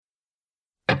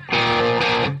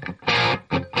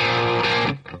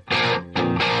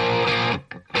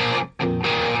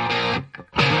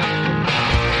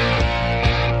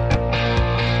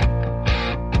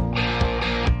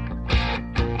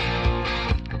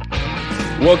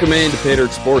Welcome in to Pay Dirt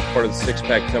Sports, part of the Six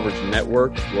Pack Coverage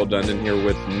Network. Will Dundon here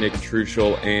with Nick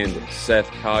Truschel and Seth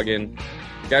Coggin.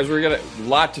 Guys, we're got a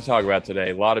lot to talk about today.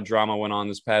 A lot of drama went on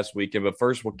this past weekend, but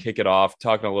first we'll kick it off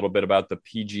talking a little bit about the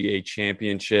PGA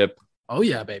Championship. Oh,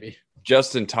 yeah, baby.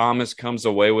 Justin Thomas comes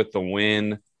away with the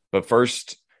win. But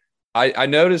first, I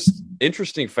noticed,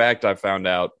 interesting fact I found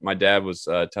out. My dad was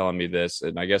telling me this,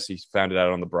 and I guess he found it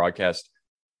out on the broadcast.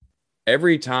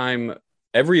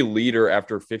 Every leader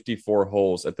after 54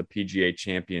 holes at the PGA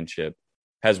Championship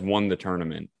has won the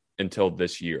tournament until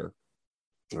this year.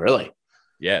 Really?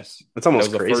 Yes. That's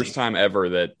almost that was crazy. the first time ever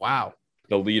that Wow.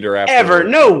 the leader after Ever?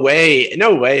 No way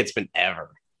it's been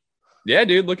ever. Yeah,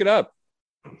 dude, look it up.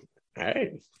 All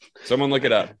right. Someone look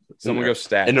it up. Someone go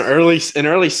stats. An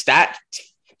early stat.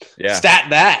 Yeah. Stat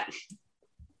that.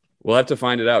 We'll have to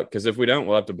find it out because if we don't,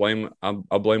 we'll have to blame.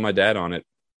 I'll blame my dad on it.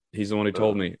 He's the one who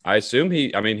told me. I assume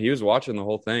he was watching the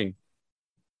whole thing.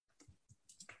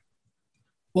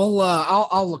 Well,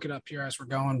 I'll look it up here as we're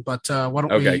going. But why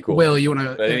don't we? Cool. Will, you want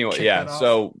to? But anyway, yeah.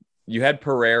 So you had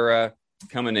Pereira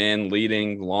coming in,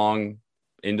 leading long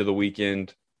into the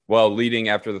weekend. Well, leading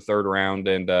after the third round,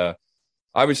 and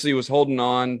obviously was holding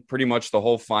on pretty much the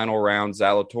whole final round.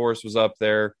 Zalatoris was up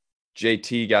there.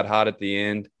 JT got hot at the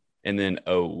end, and then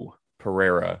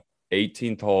Pereira,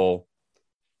 18th hole.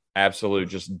 Absolute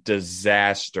just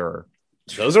disaster.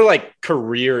 Those are like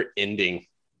career ending.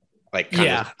 Like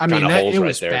it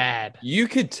was bad. You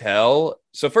could tell.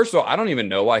 So first of all, I don't even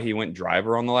know why he went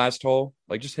driver on the last hole.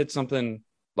 Like just hit something.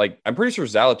 Like I'm pretty sure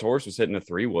Zalatoris was hitting a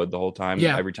 3-wood the whole time.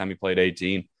 Yeah. Every time he played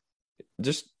 18,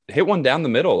 just hit one down the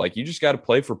middle. Like you just got to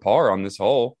play for par on this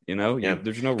hole. You know,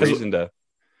 there's no reason to.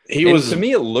 To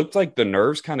me, it looked like the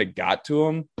nerves kind of got to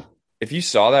him. If you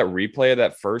saw that replay of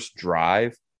that first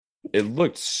drive, it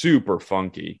looked super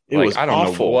funky. I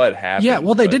don't know what happened. Yeah,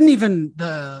 well, they didn't even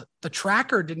the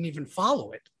tracker didn't even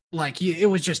follow it. Like it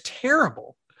was just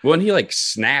terrible. When he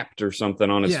snapped or something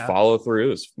on his follow through, it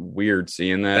was weird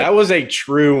seeing that. That was a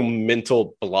true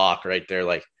mental block right there.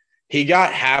 Like he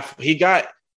got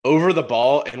over the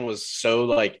ball and was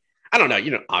so I don't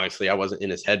know. Obviously I wasn't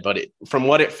in his head, but from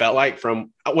what it felt like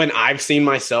from when I've seen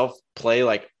myself play,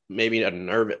 maybe a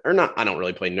nervous or not. I don't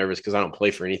really play nervous because I don't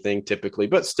play for anything typically,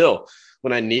 but still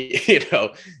when I need,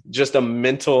 just a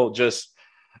mental, just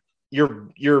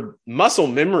your muscle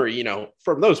memory,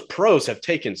 from those pros have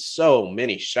taken so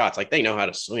many shots. Like they know how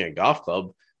to swing a golf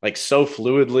club, so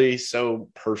fluidly, so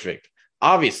perfect.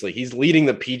 Obviously he's leading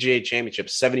the PGA Championship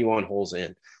 71 holes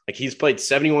in. He's played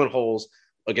 71 holes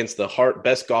against the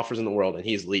best golfers in the world. And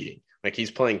he's leading,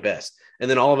 he's playing best. And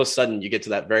then all of a sudden you get to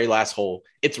that very last hole.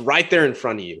 It's right there in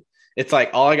front of you. It's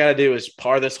all I got to do is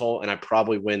par this hole and I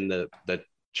probably win the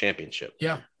championship.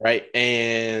 Yeah. Right.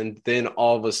 And then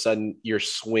all of a sudden your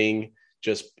swing,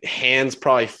 just hands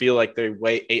probably feel like they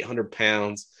weigh 800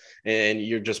 pounds and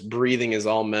you're just breathing is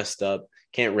all messed up.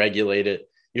 Can't regulate it.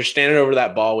 You're standing over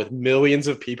that ball with millions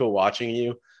of people watching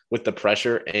you with the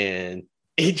pressure and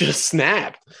he just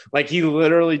snapped. He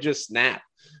literally just snapped.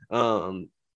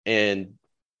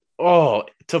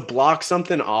 To block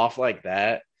something off like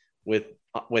that with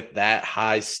that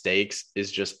high stakes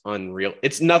is just unreal.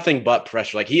 It's nothing but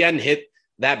pressure. He hadn't hit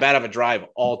that bad of a drive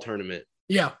all tournament.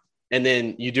 Yeah. And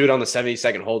then you do it on the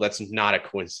 72nd hole. That's not a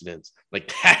coincidence.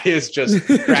 That is just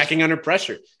cracking under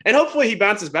pressure. And hopefully he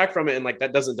bounces back from it. And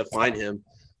that doesn't define him,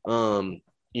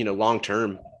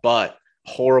 long-term, but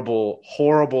horrible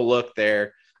look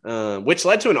there, which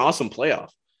led to an awesome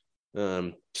playoff.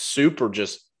 Super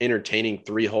just entertaining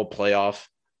 3-hole playoff.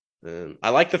 I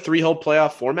like the 3-hole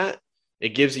playoff format.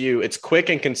 It's quick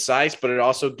and concise, but it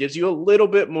also gives you a little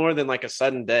bit more than a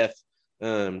sudden death,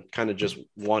 kind of just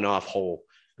one-off hole.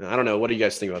 I don't know. What do you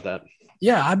guys think about that?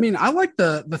 Yeah, I like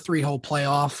the 3-hole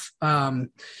playoff.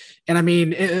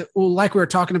 Like we were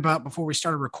talking about before we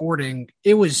started recording,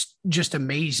 it was just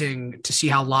amazing to see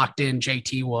how locked in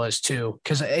JT was too.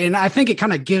 And I think it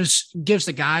kind of gives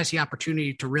the guys the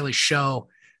opportunity to really show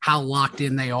how locked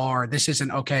in they are. This isn't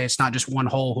okay. It's not just one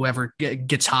hole. Whoever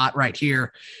gets hot right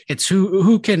here. It's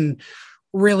who can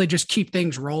really just keep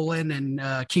things rolling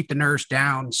and keep the nerves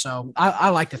down. So I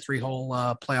like the 3-hole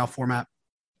playoff format.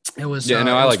 It was I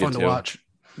like fun it to watch.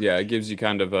 Yeah, it gives you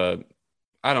kind of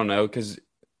I don't know, because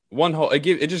one hole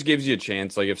it just gives you a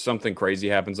chance. If something crazy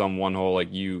happens on one hole,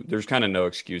 there's kind of no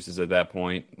excuses at that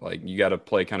point. You got to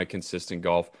play kind of consistent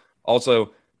golf.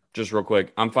 Also, just real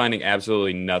quick, I'm finding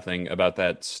absolutely nothing about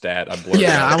that stat.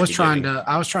 I was trying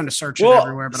to search it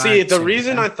everywhere, but the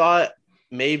reason I thought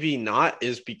maybe not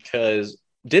is because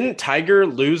didn't Tiger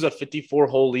lose a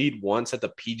 54-hole lead once at the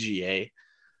PGA?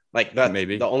 That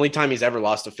maybe the only time he's ever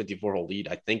lost a 54-hole lead.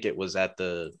 I think it was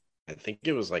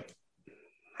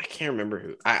I can't remember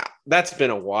who. That's been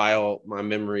a while. My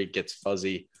memory gets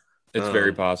fuzzy. It's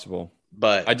very possible.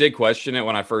 But I did question it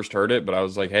when I first heard it, but I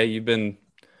was like, hey, you've been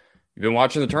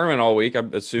watching the tournament all week. I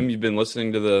assume you've been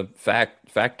listening to the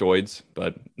factoids,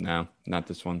 but no, not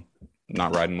this one.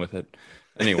 Not riding with it.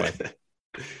 Anyway.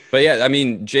 But yeah, I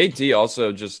mean, JT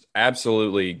also just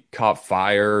absolutely caught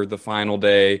fire the final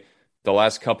day. The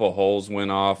last couple holes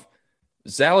went off.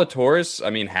 Zalatoris, I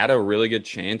mean, had a really good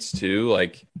chance too.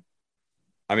 Like,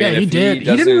 I mean, yeah, he if did. He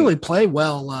doesn't didn't really play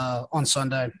well on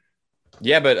Sunday.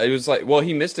 Yeah, but it was like, well,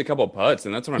 he missed a couple putts,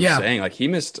 and that's what I'm saying. Like, he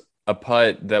missed a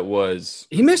putt that was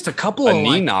he missed a couple a of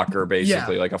knee knocker,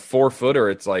 basically, like a 4-footer.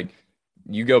 It's like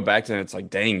you go back to it, it's like,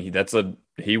 dang,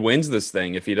 he wins this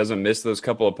thing if he doesn't miss those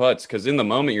couple of putts. Because in the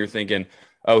moment, you're thinking,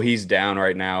 oh, he's down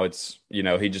right now. It's,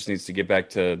 he just needs to get back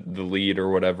to the lead or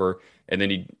whatever. And then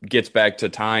he gets back to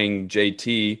tying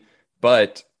JT.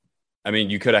 But, I mean,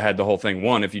 you could have had the whole thing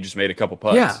won if you just made a couple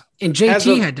putts. Yeah, and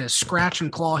JT had to scratch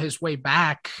and claw his way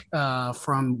back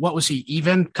from, what was he,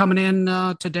 even coming in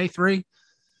to day 3?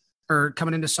 Or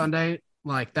coming into Sunday?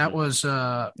 Like, that was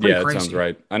that crazy. Sounds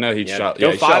right. I know he shot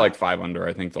like 5 under,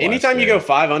 I think. Anytime you go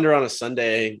 5 under on a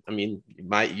Sunday, I mean,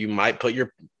 you might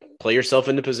play yourself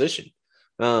into position.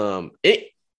 I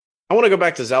want to go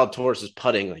back to Zalatoris'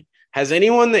 putting. Like, has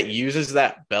anyone that uses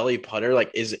that belly putter,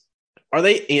 like, are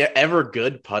they ever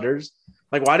good putters?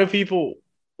 Like, why do people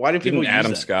Didn't use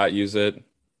Adam that? Scott use it?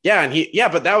 Yeah,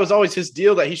 but that was always his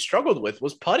deal that he struggled with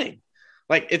was putting.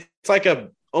 Like, it's like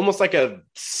almost like a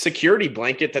security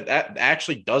blanket that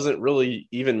actually doesn't really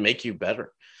even make you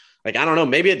better. Like, I don't know,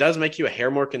 maybe it does make you a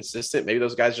hair more consistent. Maybe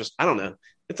those guys I don't know.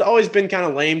 It's always been kind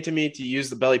of lame to me to use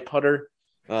the belly putter.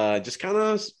 Just kind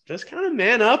of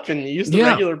man up and use the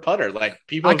regular putter. Like,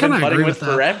 people have been putting with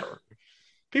forever.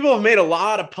 People have made a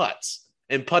lot of putts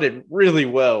and putted really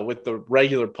well with the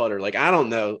regular putter. Like, I don't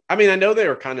know. I mean, I know they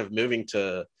were kind of moving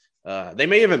to they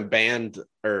may even banned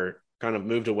or kind of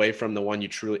moved away from the one you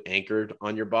truly anchored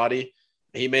on your body.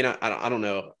 He may not, I don't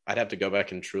know. I'd have to go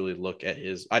back and truly look at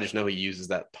I just know he uses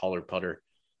that taller putter,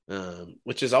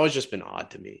 which has always just been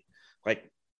odd to me. Like,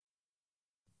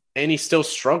 and he still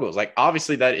struggles. Like,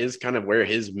 obviously that is kind of where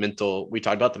we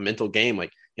talked about the mental game.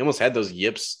 Like, he almost had those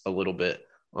yips a little bit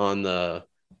on the,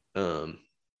 kind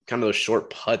of those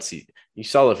short putts. You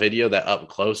saw the video, that up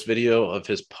close video of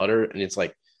his putter, and it's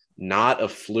like not a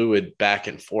fluid back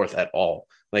and forth at all.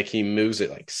 Like, he moves it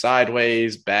like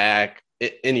sideways, back.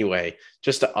 Anyway,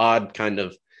 just an odd kind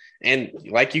of, and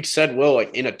like you said, Will,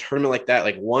 like in a tournament like that,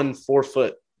 like 1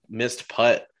 4-foot missed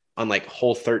putt on like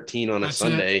hole 13 on a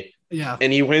Sunday. Yeah.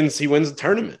 And he wins the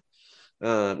tournament.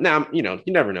 Now, you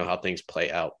never know how things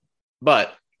play out,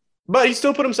 but he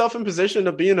still put himself in position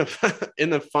to be in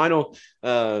the final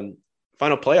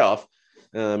playoff,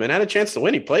 and had a chance to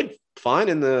win. He played fine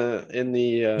in the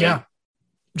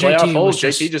playoff holes.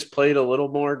 JT just played a little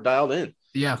more dialed in.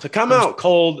 Yeah. To come out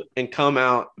cold and come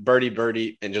out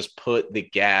birdie and just put the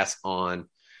gas on.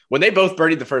 When they both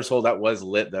birdied the first hole, that was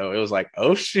lit though. It was like,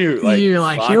 oh shoot. Like, you're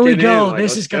like, here we go. Like,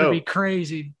 this is going to be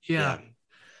crazy. Yeah.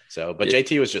 So, but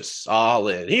JT was just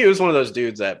solid. He was one of those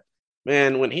dudes that,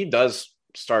 man, when he does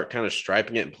start kind of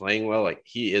striping it and playing well, like,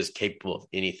 he is capable of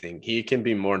anything. He can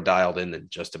be more dialed in than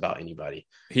just about anybody.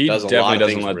 He definitely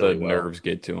doesn't let the nerves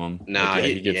get to him. Nah,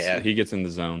 he gets in the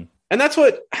zone. And that's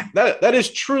what that is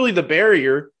truly the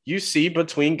barrier you see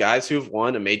between guys who've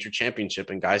won a major championship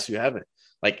and guys who haven't.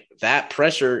 Like, that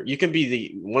pressure, you can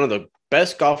be one of the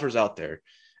best golfers out there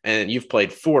and you've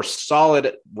played 4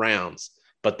 solid rounds,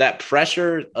 but that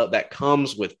pressure that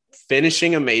comes with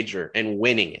finishing a major and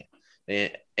winning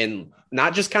it, and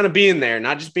not just kind of being there,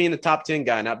 not just being the top 10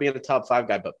 guy, not being the top 5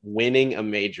 guy, but winning a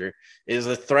major is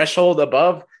a threshold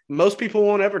above. Most people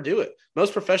won't ever do it.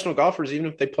 Most professional golfers, even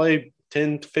if they play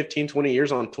 10, 15, 20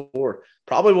 years on tour,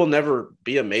 probably will never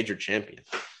be a major champion.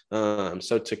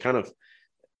 So to kind of,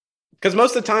 because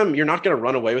most of the time you're not going to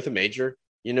run away with a major.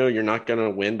 You're not going to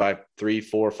win by 3,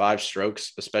 4, 5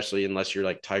 strokes, especially unless you're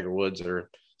like Tiger Woods or,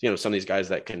 some of these guys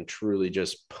that can truly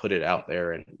just put it out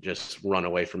there and just run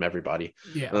away from everybody.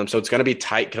 Yeah. So it's going to be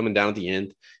tight coming down at the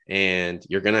end, and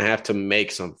you're going to have to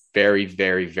make some very,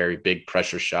 very, very big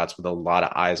pressure shots with a lot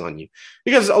of eyes on you,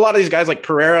 because a lot of these guys like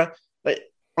Pereira, like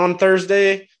on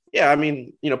Thursday, I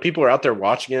mean, people are out there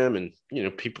watching him,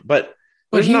 and people, but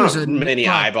there's not many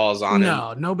eyeballs on him.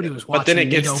 No, nobody was watching. But then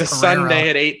it gets to Pereira. Sunday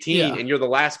at 18, and you're the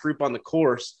last group on the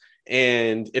course,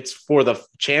 and it's for the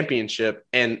championship,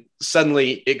 and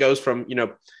suddenly it goes from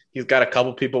he's got a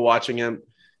couple people watching him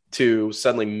to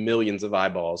suddenly millions of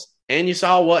eyeballs, and you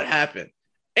saw what happened.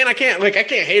 And I can't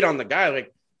hate on the guy.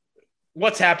 Like,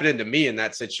 what's happening to me in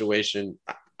that situation?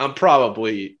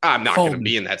 I'm not going to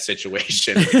be in that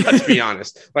situation. Let's be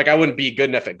honest. Like, I wouldn't be good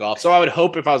enough at golf. So I would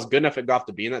hope if I was good enough at golf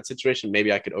to be in that situation,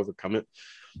 maybe I could overcome it.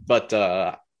 But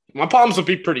my palms would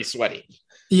be pretty sweaty.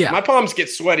 Yeah. My palms get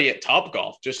sweaty at Top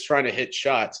Golf just trying to hit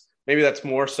shots. Maybe that's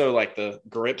more so like the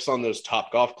grips on those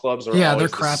Top Golf clubs are they're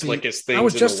always crappy. The slickest things. I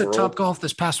was just in the at world. Top Golf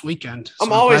this past weekend. So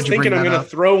I'm always glad you thinking bring I'm that going to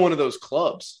up. throw one of those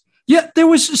clubs. Yeah, there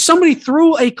was somebody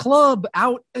threw a club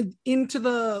out into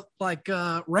the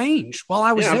range while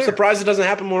I was there. I'm surprised it doesn't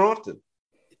happen more often.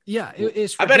 Yeah,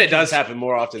 it's. I bet it does happen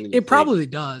more often than you It think. probably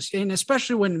does, and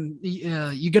especially when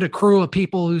you get a crew of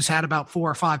people who's had about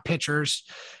 4 or 5 pitchers,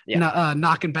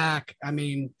 knocking back. I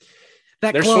mean,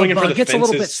 that they're club swinging for the gets a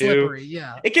little bit fences, too. slippery.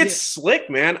 Yeah, It gets slick,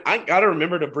 man. I got to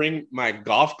remember to bring my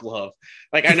golf glove.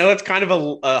 Like, I know it's kind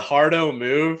of a hardo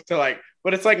move to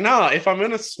but it's like, no, if I'm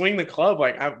going to swing the club,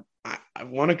 like I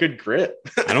want a good grip.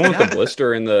 I don't want the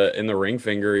blister in the ring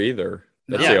finger either.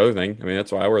 That's the other thing. I mean,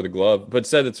 that's why I wear the glove. But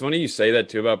Seth, it's funny you say that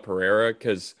too about Pereira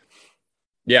because,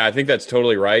 yeah, I think that's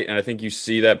totally right. And I think you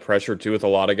see that pressure too with a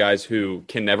lot of guys who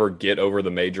can never get over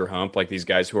the major hump, like these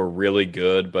guys who are really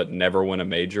good but never win a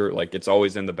major. Like, it's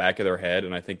always in the back of their head,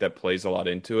 and I think that plays a lot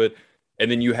into it. And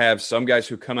then you have some guys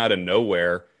who come out of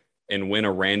nowhere and win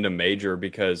a random major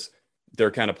because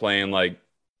they're kind of playing like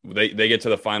they get to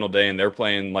the final day and they're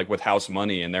playing like with house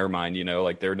money in their mind,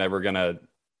 like they're never going to.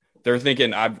 They're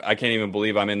thinking, I can't even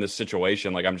believe I'm in this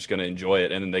situation. Like, I'm just going to enjoy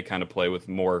it. And then they kind of play with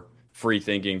more free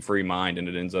thinking, free mind, and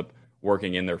it ends up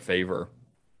working in their favor.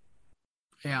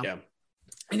 Yeah.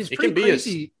 And it's It pretty can be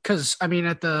crazy because, I mean,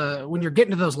 when you're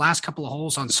getting to those last couple of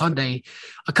holes on Sunday,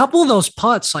 a couple of those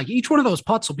putts, like each one of those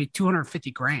putts will be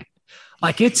 $250,000.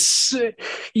 Like, it's,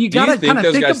 you got to kind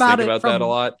of think about that a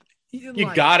lot.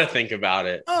 You got to think about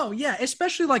it. Oh yeah,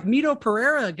 especially like Mito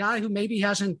Pereira, a guy who maybe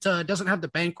doesn't have the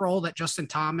bankroll that Justin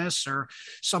Thomas or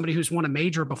somebody who's won a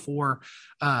major before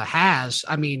has.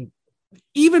 I mean,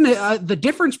 even the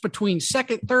difference between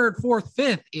second, third, fourth,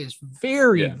 fifth is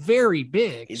very, very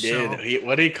big. He did.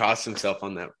 What did he cost himself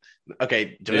on that?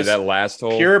 Okay, dude, that last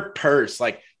hole, pure purse.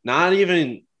 Like, not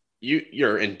even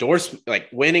your endorsement. Like,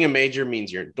 winning a major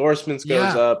means your endorsements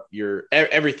goes up. Your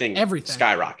everything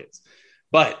skyrockets.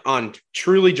 But on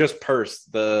truly just purse,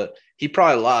 he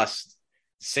probably lost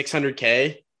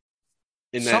 $600K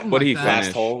in that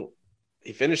last hole.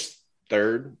 He finished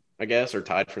third, I guess, or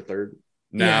tied for third.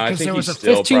 No, I think there was a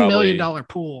 $15 million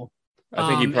pool. I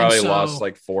think he probably lost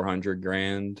like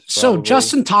 $400,000. So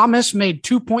Justin Thomas made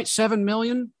 $2.7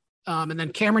 million, and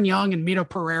then Cameron Young and Mito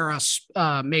Pereira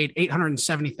made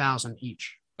 $870,000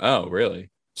 each. Oh, really?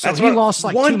 So he lost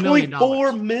like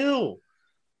 $1.4 million.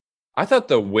 I thought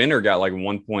the winner got like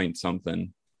 1 point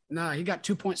something. No, he got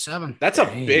 2.7. That's a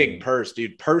big purse,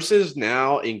 dude. Purses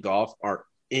now in golf are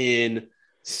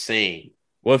insane.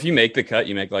 Well, if you make the cut,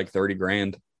 you make like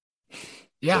 $30,000.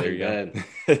 Yeah. There you go.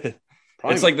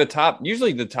 It's like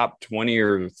usually the top 20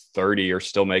 or 30 are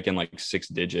still making like 6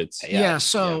 digits. Yeah.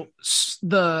 So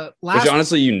the last, which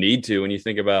honestly you need to when you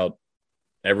think about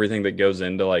everything that goes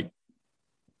into like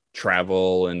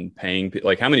travel and paying,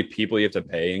 like how many people you have to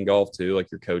pay in golf too,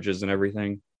 like your coaches and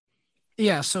everything.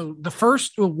 Yeah. So the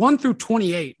first 1 through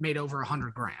 28 made over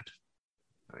 $100,000.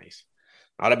 Nice.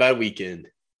 Not a bad weekend.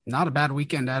 Not a bad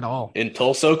weekend at all. In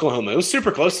Tulsa, Oklahoma. It was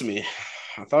super close to me.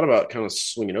 I thought about kind of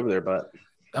swinging over there, but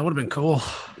that would have been cool.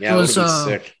 Yeah, it would have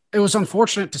been sick. It was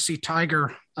unfortunate to see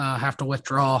Tiger have to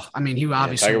withdraw. I mean, he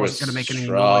obviously wasn't going to make any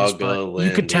noise, but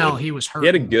you could tell he was hurt. He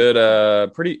had a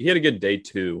good day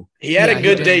two. He had a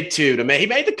good day two. He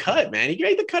made the cut, man. He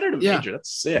made the cut at a major. That's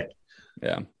sick.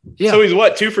 Yeah. So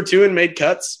he's 2 for 2 and made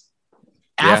cuts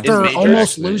after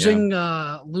almost losing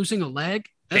a leg.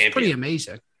 That's pretty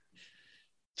amazing.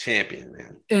 Champion,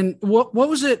 man. And what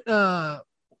was it?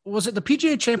 Was it the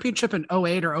PGA Championship in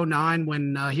 08 or 09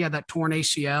 when he had that torn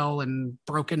ACL and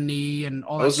broken knee and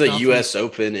all that stuff? That was the U.S.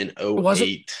 Open in 08. Was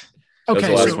it? Okay.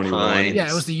 Yeah,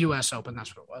 it was the U.S. Open.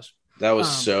 That's what it was. That was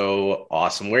so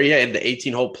awesome. Where he had the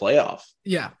 18-hole playoff.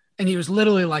 Yeah. And he was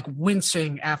literally like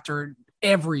wincing after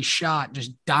every shot,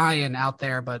 just dying out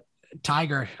there. But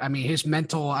Tiger, I mean, his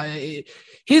mental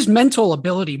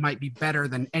ability might be better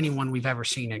than anyone we've ever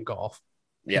seen in golf.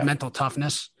 Yeah. His mental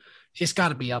toughness. It's got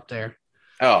to be up there.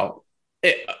 Oh,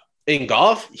 in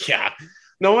golf? Yeah.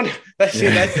 No one. That's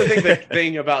the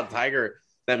thing about Tiger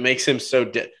that makes him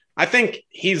so. I think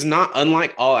he's not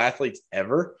unlike all athletes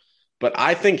ever, but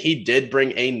I think he did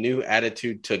bring a new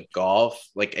attitude to golf.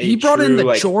 Like he brought in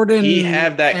the Jordan. He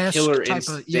had that killer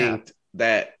instinct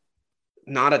that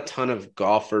not a ton of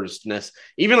golfers,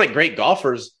 even like great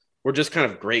golfers, were just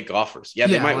kind of great golfers. Yeah,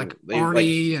 they might like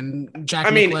Arnie and Jack.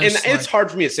 I mean, Nicklaus, and it's hard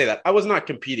for me to say that. I was not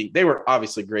competing. They were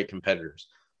obviously great competitors.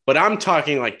 But I'm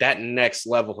talking like that next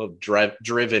level of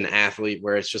driven athlete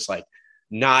where it's just like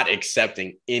not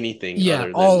accepting anything. Yeah, other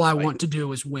than, all I like, want to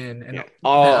do is win, and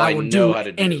all I I will know do how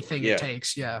to do. anything Yeah. it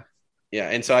takes. Yeah. Yeah.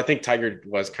 And so I think Tiger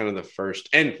was kind of the first,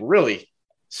 and really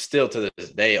still to this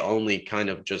day, only kind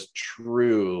of just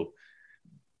true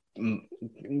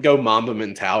go Mamba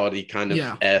mentality kind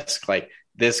of esque. Like,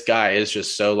 this guy is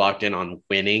just so locked in on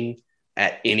winning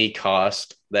at any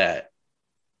cost that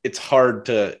it's hard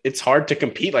to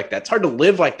compete like that. It's hard to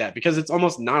live like that because it's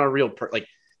almost not a real like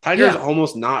Tiger is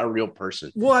almost not a real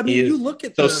person. Well, I mean, you look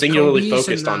at so the singularly Kobe's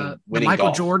focused and on winning the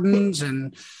Michael golf. Jordans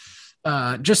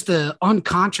and just the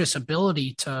unconscious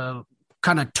ability to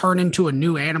kind of turn into a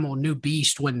new animal, new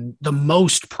beast when the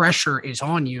most pressure is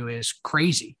on you is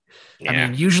crazy. Yeah. I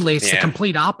mean, usually it's the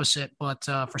complete opposite, but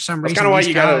for some reason, kind of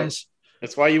why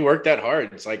that's why you work that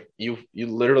hard. It's like you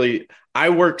literally, I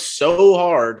work so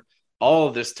hard all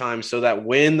of this time so that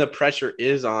when the pressure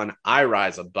is on, I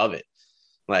rise above it.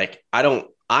 Like, I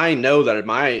know that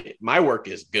my work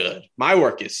is good. My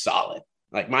work is solid.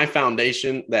 Like, my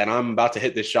foundation that I'm about to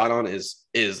hit this shot on is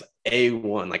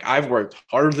A1. Like, I've worked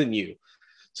harder than you.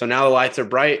 So now the lights are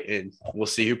bright and we'll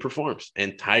see who performs.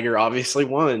 And Tiger obviously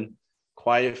won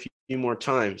quite a few more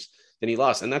times than he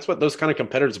lost. And that's what those kind of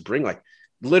competitors bring. Like,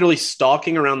 literally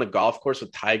stalking around the golf course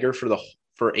with Tiger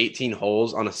for 18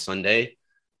 holes on a Sunday.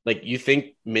 Like, you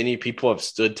think many people have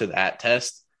stood to that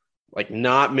test? Like,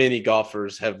 not many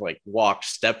golfers have like walked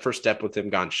step for step with him,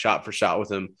 gone shot for shot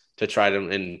with him to try to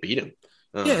and beat him.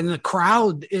 Yeah, and the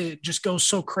crowd, it just goes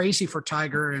so crazy for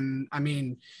Tiger. And I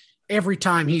mean, every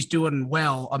time he's doing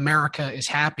well, America is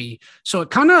happy. So it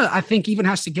kind of, I think, even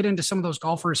has to get into some of those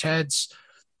golfers' heads.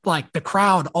 Like, the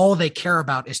crowd, all they care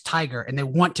about is Tiger, and they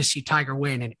want to see Tiger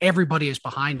win, and everybody is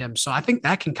behind him. So I think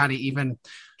that can kind of even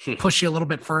push you a little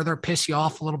bit further, piss you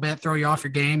off a little bit, throw you off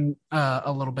your game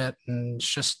a little bit, and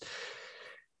it's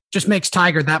just makes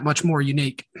Tiger that much more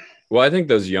unique. Well, I think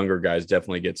those younger guys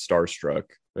definitely get starstruck.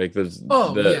 Like,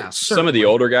 some of the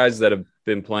older guys that have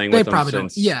been playing with him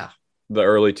since the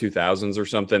early 2000s or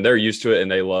something, they're used to it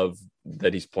and they love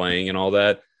that he's playing and all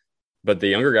that. But the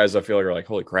younger guys, I feel like, are like,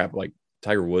 holy crap, like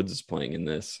Tiger Woods is playing in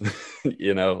this,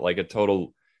 like it's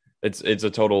a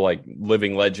total like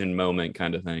living legend moment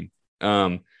kind of thing.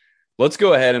 Let's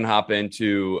go ahead and hop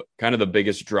into kind of the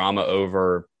biggest drama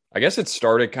over. I guess it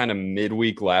started kind of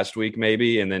midweek last week,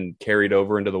 maybe, and then carried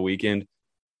over into the weekend.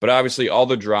 But obviously all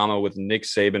the drama with Nick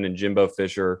Saban and Jimbo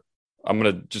Fisher. I'm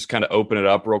going to just kind of open it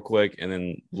up real quick and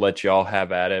then let y'all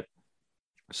have at it.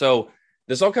 So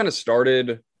this all kind of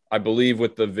started, I believe,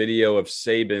 with the video of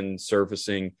Saban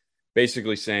surfacing,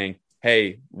 basically saying,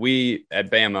 hey, we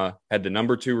at Bama had the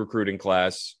number 2 recruiting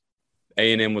class.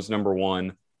 A&M was number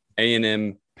 1.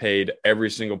 A&M paid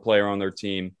every single player on their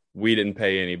team. We didn't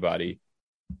pay anybody.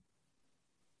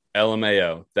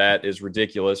 LMAO. That is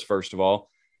ridiculous, first of all.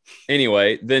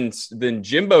 Anyway, then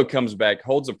Jimbo comes back,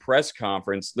 holds a press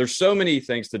conference. There's so many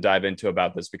things to dive into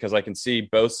about this because I can see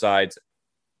both sides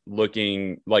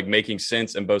looking like making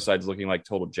sense and both sides looking like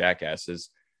total jackasses.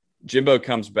 Jimbo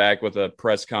comes back with a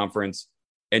press conference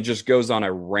and just goes on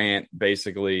a rant,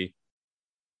 basically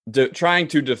trying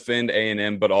to defend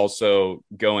A&M, but also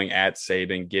going at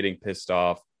Saban, getting pissed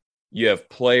off. You have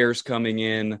players coming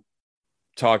in,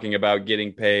 talking about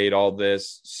getting paid, all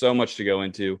this, so much to go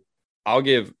into. I'll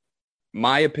give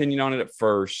my opinion on it at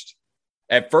first.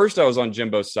 At first, I was on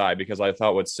Jimbo's side because I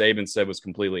thought what Saban said was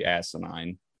completely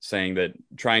asinine,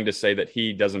 trying to say that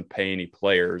he doesn't pay any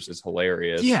players is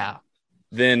hilarious. Yeah.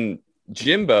 Then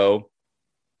Jimbo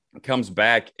comes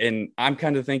back, and I'm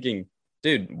kind of thinking,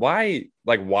 dude, why?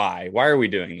 Why are we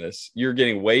doing this? You're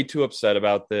getting way too upset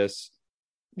about this.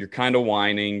 You're kind of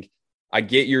whining. I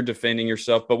get you're defending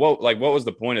yourself, but what was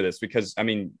the point of this? Because, I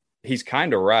mean, he's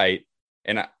kind of right.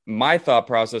 And my thought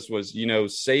process was,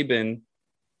 Saban,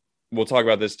 we'll talk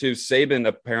about this too. Saban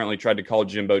apparently tried to call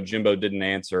Jimbo. Jimbo didn't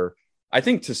answer. I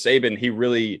think to Saban, he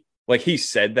really, he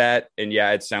said that, and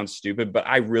yeah, it sounds stupid, but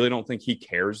I really don't think he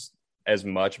cares as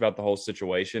much about the whole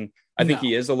situation. I think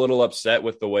he is a little upset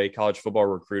with the way college football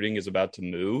recruiting is about to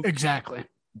move. Exactly.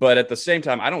 But at the same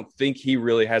time, I don't think he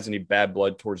really has any bad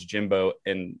blood towards Jimbo.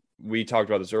 And we talked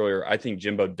about this earlier. I think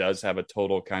Jimbo does have a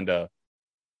total kind of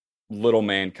little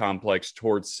man complex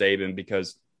towards Saban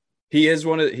because he was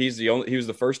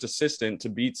the first assistant to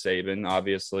beat Saban,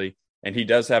 obviously. And he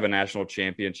does have a national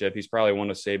championship. He's probably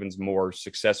one of Saban's more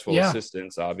successful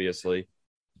assistants, obviously.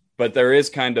 But there is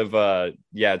kind of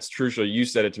it's true. You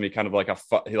said it to me, kind of like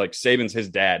Saban's his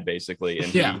dad, basically.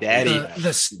 And daddy,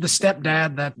 the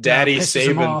stepdad that daddy pisses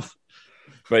Saban him off.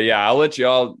 But yeah, I'll let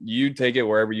you take it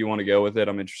wherever you want to go with it.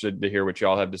 I'm interested to hear what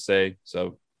y'all have to say.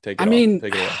 So take it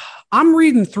away. I'm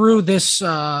reading through this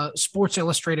Sports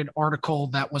Illustrated article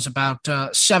that was about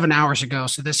 7 hours ago.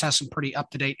 So this has some pretty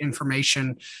up-to-date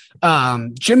information.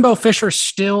 Jimbo Fisher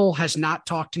still has not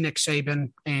talked to Nick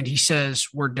Saban, and he says,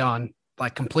 we're done,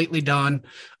 like completely done.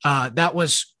 That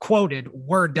was quoted,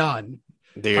 we're done.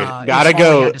 Dude, gotta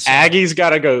go. Aggies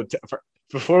gotta go.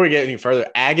 Before we get any further,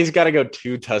 Aggies got to go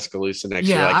to Tuscaloosa next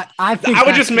year. Like, I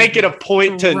would just make it a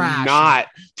point to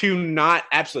not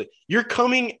absolutely. You're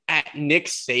coming at Nick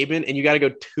Saban and you got to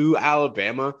go to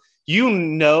Alabama. Do you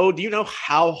know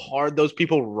how hard those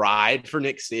people ride for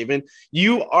Nick Saban?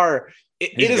 It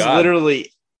is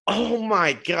literally, oh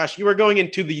my gosh, you are going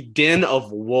into the den of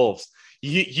wolves.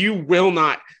 You will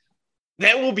not.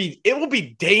 It will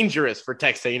be dangerous for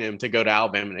Texas A&M to go to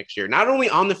Alabama next year. Not only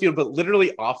on the field, but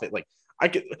literally off it. Like,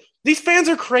 these fans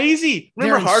are crazy.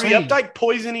 Remember Harvey Updike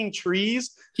poisoning trees?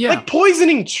 Yeah. Like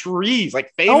poisoning trees,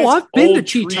 like famous. Oh, I've been to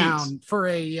trees. Cheetown for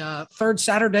a third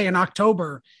Saturday in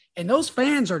October, and those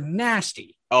fans are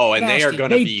nasty. Oh, and they are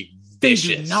going to be vicious.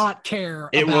 They do not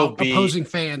care about opposing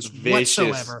fans vicious.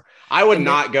 Whatsoever. I would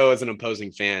not go as an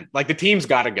opposing fan. Like, the team's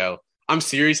got to go. I'm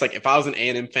serious. Like, if I was an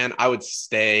A&M fan, I would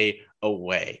stay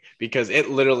away because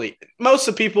it literally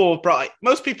most people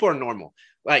are normal.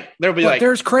 Like, they'll be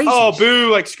there's crazy. Oh,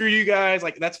 boo! Like, screw you guys.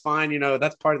 Like, that's fine.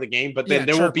 That's part of the game. But then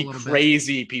there will be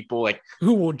crazy people like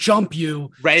who will jump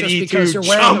you ready just because you're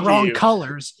wearing the wrong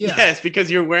colors. Yeah. Yes, because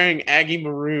you're wearing Aggie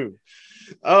maroon.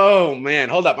 Oh man,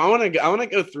 hold up. I want to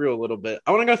go through a little bit.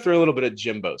 I want to go through a little bit of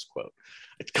Jimbo's quote.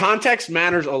 Context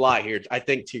matters a lot here, I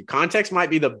think, too. Context might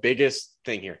be the biggest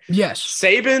thing here. Yes.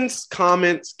 Saban's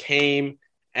comments came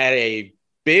at a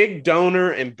big donor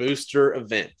and booster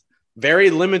event. Very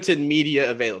limited media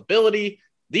availability.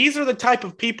 These are the type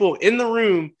of people in the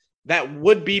room that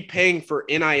would be paying for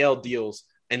NIL deals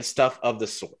and stuff of the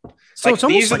sort. So it's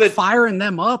almost like firing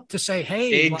them up to say,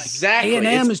 hey, exactly.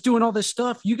 A&M is doing all this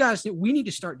stuff. You guys, we need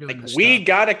to start doing this we stuff.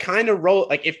 got to kind of roll.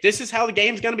 Like, if this is how the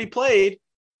game's going to be played,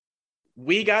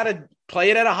 we got to play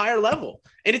it at a higher level.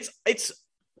 And it's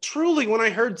truly, when I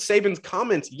heard Saban's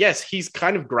comments, yes, he's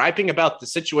kind of griping about the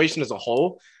situation as a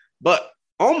whole, but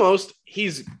almost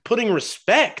he's putting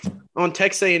respect on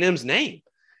Texas A&M's name.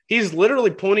 He's literally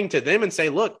pointing to them and say,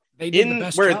 look,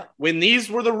 when these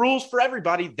were the rules for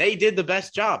everybody, they did the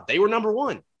best job. They were number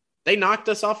one. They knocked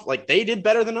us off. Like, they did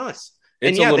better than us.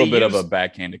 It's a little bit of a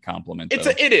backhanded compliment.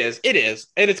 It is.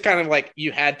 And it's kind of like,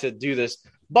 you had to do this.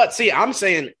 But see, I'm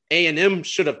saying A&M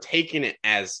should have taken it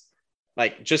as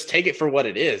like, just take it for what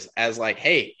it is, as like,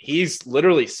 hey, he's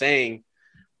literally saying,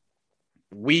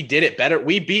 we did it better.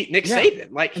 We beat Nick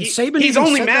Saban. Like, he's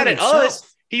only mad at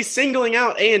us. He's singling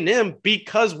out A&M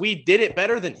because we did it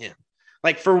better than him.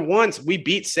 Like, for once, we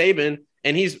beat Saban,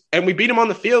 and we beat him on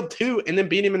the field too, and then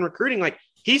beat him in recruiting. Like,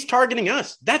 he's targeting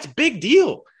us. That's big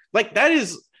deal. Like,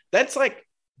 that's like,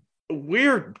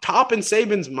 we're top in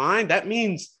Saban's mind. That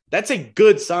means that's a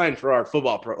good sign for our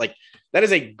football pro. Like, that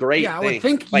is a great thing. I would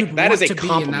think like, that is a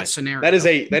compliment. In that scenario.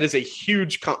 That is a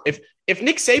huge if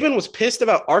Nick Saban was pissed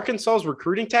about Arkansas's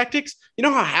recruiting tactics, you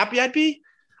know how happy I'd be?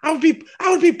 I would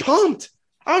be pumped.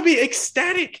 I would be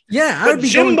ecstatic. Yeah, I would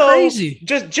be going crazy.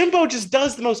 Jimbo just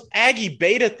does the most Aggie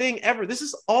beta thing ever. This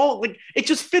is all like, it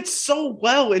just fits so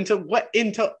well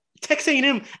into Texas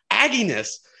A&M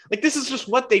Agginess. Like, this is just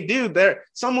what they do.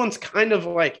 Someone's kind of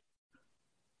like,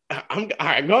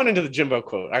 I'm going into the Jimbo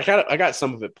quote. I got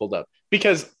some of it pulled up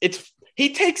because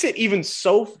he takes it even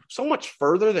so much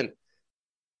further than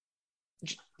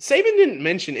Saban didn't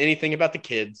mention anything about the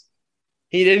kids.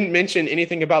 He didn't mention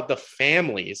anything about the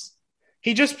families.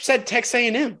 He just said Texas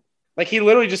A&M. Like, he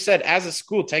literally just said, as a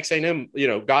school, Texas A&M,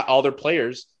 got all their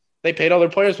players. They paid all their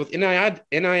players with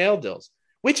NIL deals,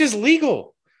 which is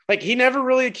legal. Like, he never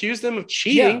really accused them of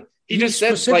cheating. Yeah, he just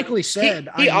specifically said,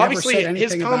 he obviously, said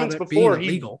his comments before,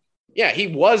 he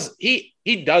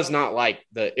does not like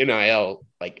the NIL.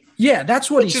 Like, yeah, that's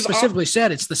what he specifically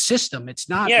said. It's the system. It's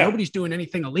not, nobody's doing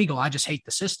anything illegal. I just hate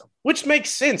the system. Which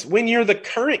makes sense. When you're the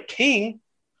current king,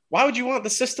 why would you want the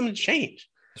system to change?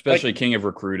 Especially king of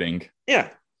recruiting. Yeah.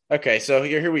 Okay, so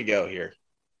here we go here.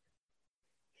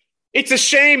 It's a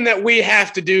shame that we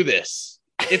have to do this.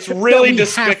 It's really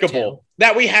despicable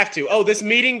that we have to. Oh, this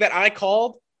meeting that I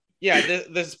called,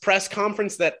 this press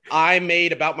conference that I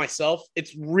made about myself,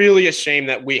 it's really a shame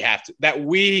that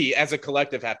we as a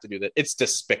collective have to do that. It's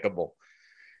despicable.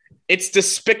 It's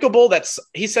despicable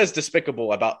he says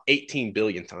despicable about 18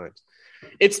 billion times.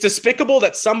 It's despicable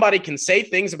that somebody can say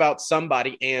things about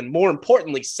somebody and, more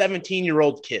importantly,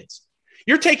 17-year-old kids.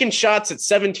 You're taking shots at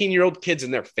 17-year-old kids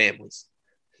and their families.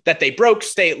 That they broke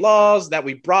state laws, that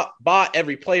we bought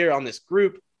every player on this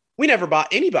group. We never bought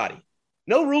anybody.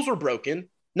 No rules were broken.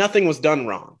 Nothing was done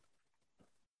wrong.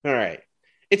 All right.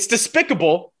 It's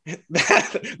despicable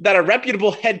that a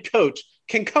reputable head coach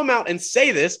can come out and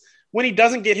say this when he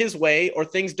doesn't get his way or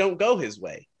things don't go his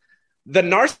way. The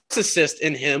narcissist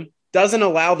in him doesn't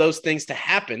allow those things to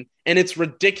happen, and it's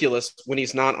ridiculous when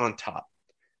he's not on top.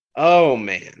 Oh,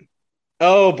 man.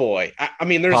 Oh, boy. I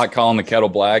mean, there's Pot calling the kettle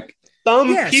black. some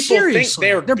people think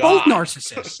they're both God.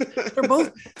 narcissists. They're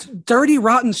both dirty,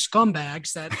 rotten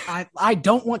scumbags that I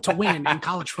don't want to win in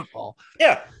college football.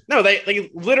 Yeah. No, they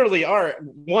literally are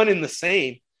one in the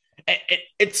same.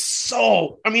 It's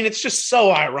so, I mean, it's just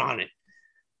so ironic.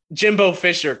 Jimbo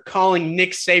Fisher calling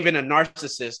Nick Saban a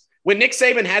narcissist when Nick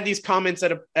Saban had these comments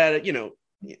at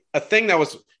a thing that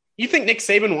was, you think Nick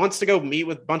Saban wants to go meet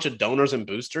with a bunch of donors and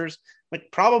boosters?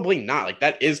 Like, probably not. Like,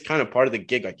 that is kind of part of the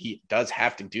gig. Like, he does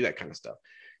have to do that kind of stuff.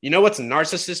 You know what's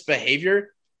narcissist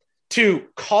behavior? To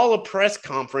call a press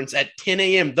conference at 10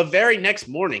 a.m. the very next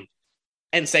morning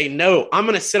and say, no, I'm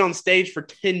going to sit on stage for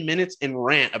 10 minutes and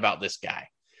rant about this guy.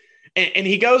 And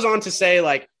he goes on to say,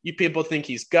 like, you people think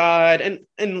he's God.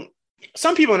 And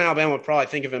some people in Alabama would probably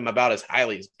think of him about as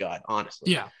highly as God,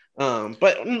 honestly. Yeah.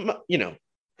 But, you know,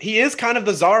 he is kind of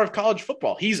the czar of college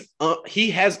football.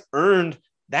 He has earned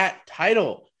that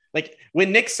title. Like,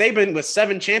 when Nick Saban with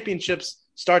 7 championships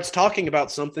starts talking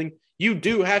about something, you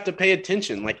do have to pay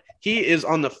attention. Like, he is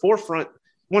on the forefront,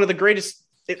 one of the greatest.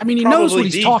 I mean, he knows what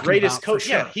he's talking greatest about. Coach, for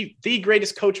sure. Yeah, the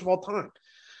greatest coach of all time.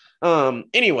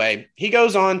 Anyway, he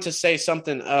goes on to say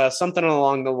something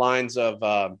along the lines of,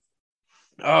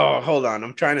 hold on,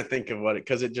 I'm trying to think of what it,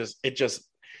 because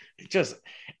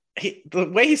the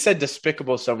way he said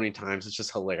despicable so many times, it's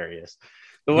just hilarious.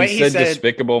 The way he said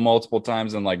despicable multiple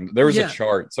times, and like there was a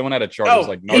chart. Someone had a chart. Oh, it was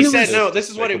like, he said, no, this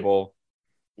is what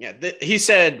he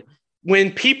said.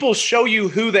 When people show you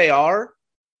who they are,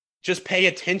 just pay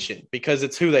attention because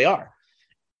it's who they are.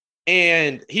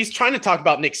 And he's trying to talk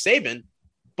about Nick Saban,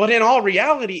 but in all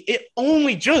reality, it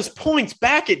only just points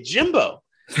back at Jimbo.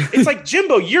 It's like,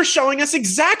 Jimbo, you're showing us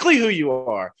exactly who you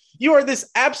are. You are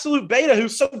this absolute beta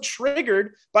who's so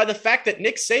triggered by the fact that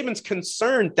Nick Saban's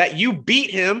concerned that you beat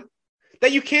him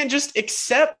that you can't just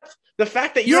accept the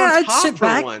fact that you're on top sit for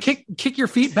back, once. kick your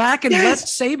feet back, and let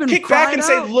Saban kick cry back and out.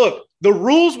 say, look, the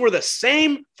rules were the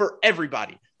same for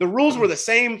everybody. The rules were the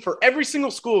same for every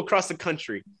single school across the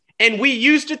country. And we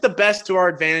used it the best to our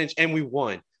advantage, and we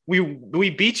won. We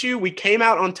beat you. We came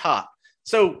out on top.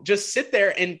 So just sit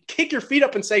there and kick your feet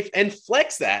up and say, and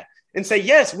flex that and say,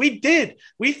 yes, we did.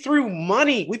 We threw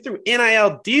money. We threw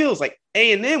NIL deals like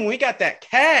A&M. We got that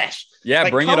cash. Yeah,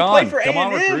 like, bring it on. Come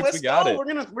on, recruits, Let's we got go.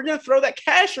 it. We're gonna throw that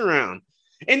cash around.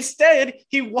 Instead,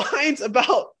 he whines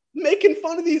about making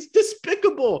fun of these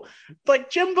despicable. Like,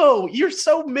 Jimbo, you're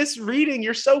so misreading.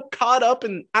 You're so caught up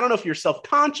in, I don't know if you're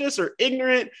self-conscious or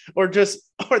ignorant or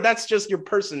that's just your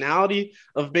personality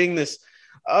of being this,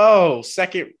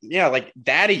 like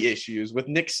daddy issues with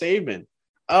Nick Saban.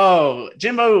 Oh,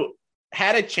 Jimbo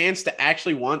had a chance to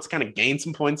actually once kind of gain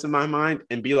some points in my mind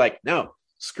and be like, no,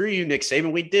 screw you, Nick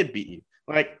Saban. We did beat you.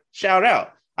 Like, shout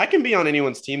out. I can be on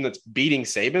anyone's team that's beating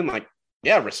Saban. Like,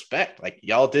 yeah, respect. Like,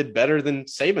 y'all did better than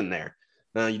Saban there.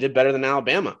 You did better than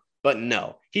Alabama. But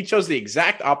no, he chose the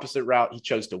exact opposite route. He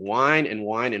chose to whine and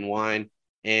whine and whine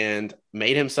and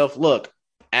made himself look,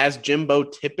 as Jimbo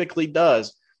typically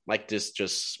does, like this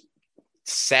just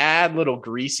sad little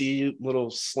greasy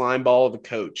little slime ball of a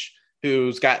coach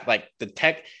who's got like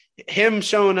him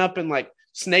showing up in like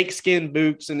snakeskin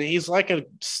boots, and he's like a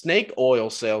snake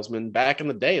oil salesman back in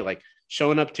the day, like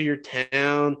showing up to your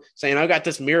town saying, I got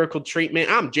this miracle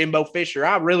treatment. I'm Jimbo Fisher.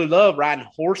 I really love riding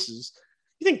horses.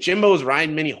 You think Jimbo was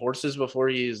riding many horses before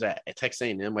he was at Texas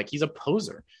A&M? Like, he's a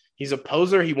poser. He's a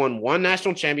poser. He won 1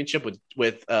 national championship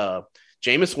with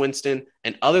Jameis Winston.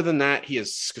 And other than that, he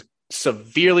is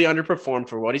severely underperformed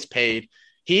for what he's paid.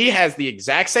 He has the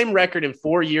exact same record in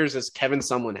 4 years as Kevin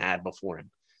Sumlin had before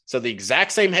him. So the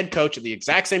exact same head coach at the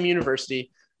exact same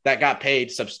university that got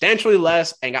paid substantially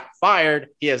less and got fired.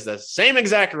 He has the same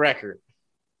exact record.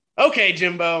 Okay,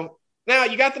 Jimbo. Now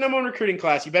you got the #1 recruiting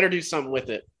class. You better do something with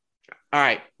it. All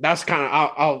right. That's kind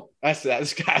of,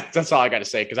 that's all I got to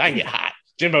say, because I can get hot.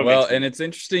 Jimbo. Well, and it's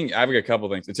interesting. I've got a couple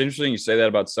things. It's interesting you say that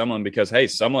about Sumlin because, hey,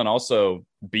 Sumlin also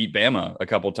beat Bama a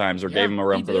couple times or gave them a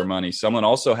run for their money. Sumlin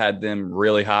also had them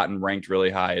really hot and ranked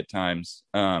really high at times.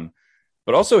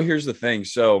 But also, here's the thing.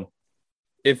 So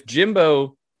if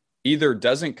Jimbo either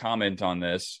doesn't comment on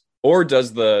this or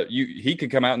does he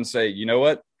could come out and say, you know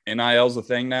what? NIL's the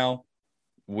thing now.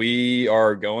 We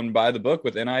are going by the book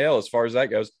with NIL as far as that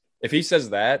goes. If he says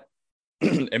that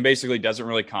and basically doesn't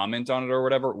really comment on it or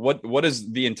whatever, what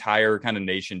is the entire kind of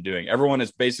nation doing? Everyone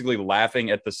is basically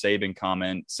laughing at the Saban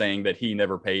comment saying that he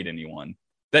never paid anyone.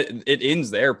 that it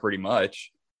ends there pretty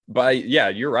much.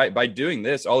 You're right. By doing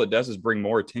this, all it does is bring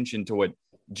more attention to what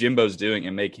Jimbo's doing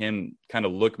and make him kind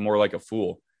of look more like a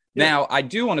fool. Yeah. Now, I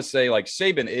do want to say, like,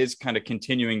 Saban is kind of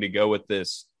continuing to go with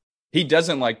this. He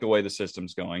doesn't like the way the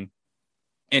system's going.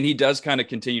 And he does kind of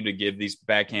continue to give these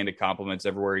backhanded compliments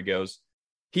everywhere he goes.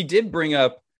 He did bring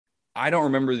up, I don't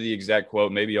remember the exact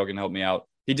quote. Maybe y'all can help me out.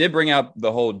 He did bring up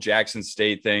the whole Jackson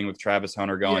State thing with Travis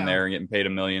Hunter going there and getting paid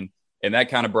 $1 million. And that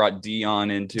kind of brought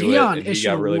Deion into it. And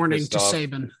issued a warning to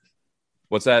Saban.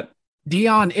 What's that?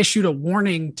 Deion issued a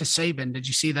warning to Saban. Did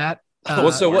you see that?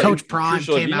 Coach Prime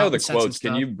came out. You know the quotes.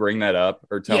 Can you bring that up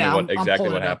or tell me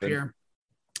what happened?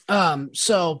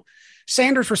 So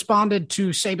Sanders responded to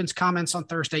Saban's comments on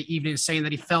Thursday evening, saying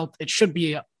that he felt it should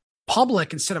be a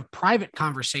public instead of private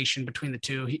conversation between the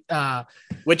two.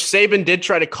 Which Saban did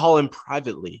try to call him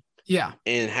privately. Yeah.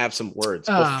 And have some words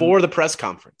before the press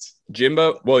conference.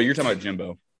 Jimbo? Well, you're talking about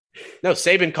Jimbo. No,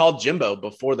 Saban called Jimbo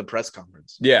before the press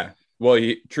conference. Yeah. Well,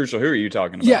 Trucial, who are you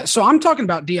talking about? Yeah, so I'm talking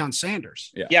about Deion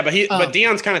Sanders. Yeah, but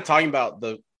Deion's kind of talking about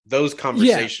those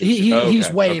conversations. Yeah, he's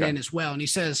weighing in as well. And he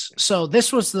says, so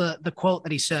this was the quote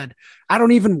that he said, "I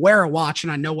don't even wear a watch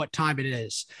and I know what time it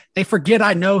is. They forget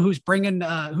I know who's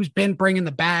been bringing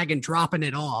the bag and dropping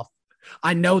it off.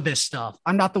 I know this stuff.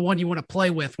 I'm not the one you want to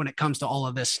play with when it comes to all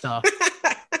of this stuff."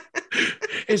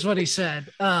 Is what he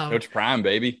said. Coach Prime,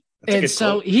 baby. And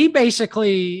so he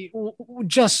basically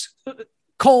just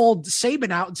called Saban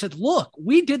out and said, "Look,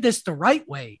 we did this the right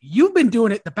way. You've been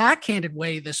doing it the backhanded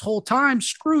way this whole time.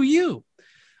 Screw you."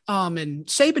 And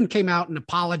Saban came out and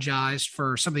apologized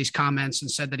for some of these comments and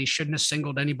said that he shouldn't have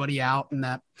singled anybody out and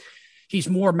that he's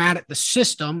more mad at the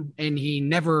system. And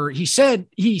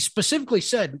he specifically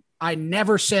said, "I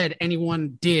never said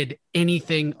anyone did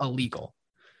anything illegal."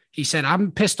 He said,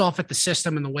 "I'm pissed off at the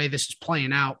system and the way this is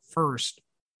playing out first."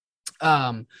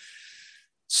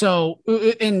 So,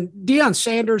 and Deion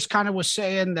Sanders kind of was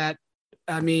saying that,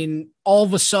 I mean, all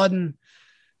of a sudden,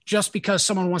 just because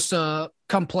someone wants to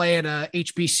come play at a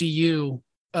HBCU,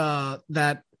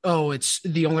 it's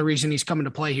the only reason he's coming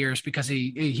to play here is because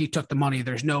he took the money.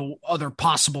 There's no other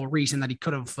possible reason that he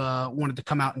could have wanted to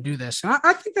come out and do this. And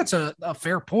I think that's a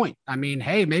fair point. I mean,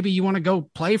 hey, maybe you want to go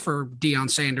play for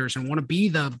Deion Sanders and want to be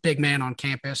the big man on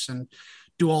campus and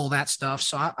do all that stuff.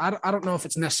 So I don't know if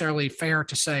it's necessarily fair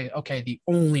to say, okay, the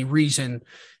only reason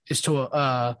is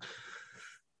to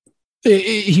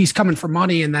he's coming for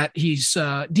money and that he's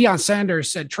Deion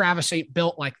Sanders said Travis ain't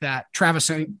built like that. Travis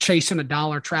ain't chasing a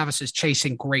dollar. Travis is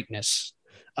chasing greatness.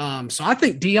 So I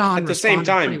think Deion at the same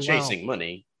time chasing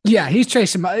money. Yeah, he's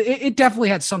chasing money. It definitely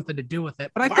had something to do with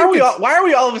it. But why are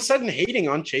we all of a sudden hating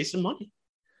on chasing money?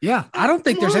 Yeah, I don't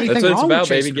think there's anything wrong with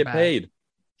chasing baby. Get paid.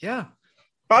 Yeah.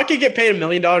 If I could get paid $1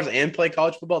 million and play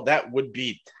college football, that would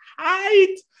be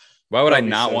tight. Why would I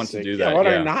not want to do that? Why would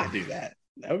I not do that?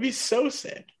 That would be so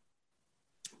sick.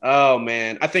 Oh,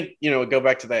 man. I think, go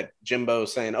back to that Jimbo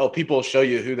saying, "Oh, people show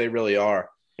you who they really are."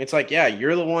 It's like, yeah,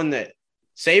 you're the one that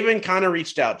Saban kind of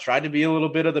reached out, tried to be a little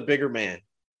bit of the bigger man,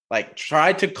 like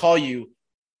tried to call you,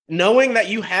 knowing that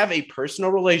you have a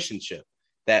personal relationship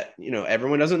that,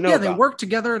 everyone doesn't know about. They worked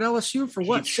together at LSU for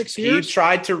 6 years? He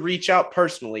tried to reach out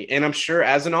personally. And I'm sure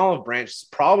as an olive branch,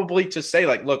 probably to say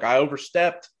like, "Look, I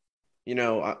overstepped, I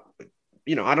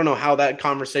don't know how that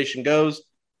conversation goes,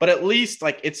 but at least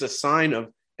like it's a sign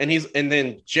of," and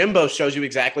then Jimbo shows you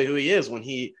exactly who he is when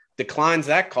he declines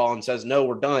that call and says, "No,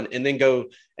 we're done." And then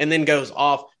goes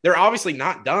off. They're obviously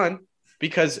not done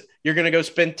because you're going to go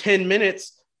spend 10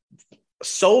 minutes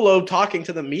solo talking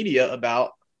to the media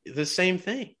about the same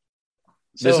thing.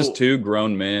 This is two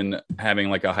grown men having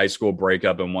like a high school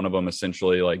breakup, and one of them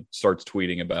essentially like starts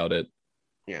tweeting about it.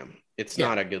 Yeah, it's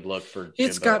not a good look for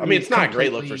Jimbo. It's not a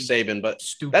great look for Saban, but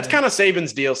stupid. That's kind of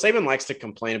Saban's deal. Saban likes to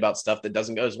complain about stuff that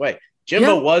doesn't go his way.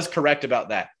 Jimbo was correct about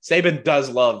that. Saban does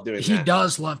love doing that. He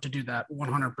does love to do that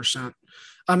 100%.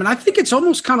 And I think it's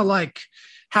almost kind of like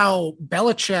how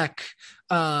Belichick,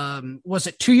 was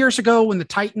it 2 years ago when the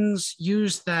Titans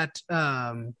used that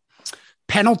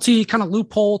penalty kind of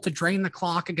loophole to drain the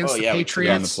clock against the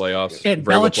Patriots in the playoffs. And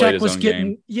Belichick was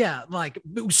getting,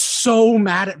 was so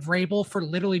mad at Vrabel for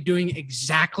literally doing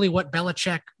exactly what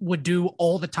Belichick would do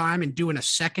all the time and do in a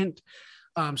second.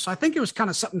 So I think it was kind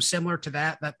of something similar to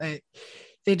that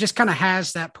they just kind of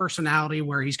has that personality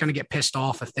where he's going to get pissed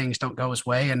off if things don't go his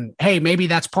way. And hey, maybe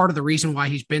that's part of the reason why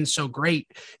he's been so great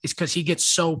is because he gets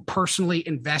so personally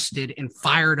invested and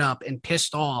fired up and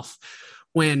pissed off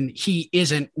when he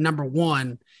isn't number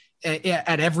one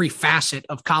at every facet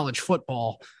of college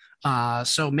football.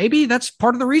 So maybe that's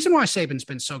part of the reason why Saban's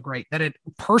been so great, that it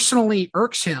personally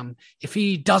irks him if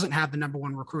he doesn't have the number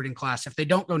one recruiting class, if they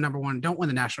don't go number one, don't win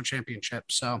the national championship.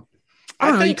 So I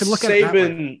don't know. You could look at it that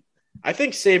way. I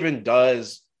think Saban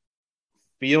does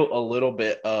feel a little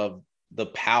bit of the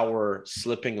power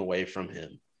slipping away from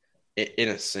him in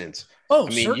a sense. Oh, I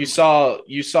mean, certainly.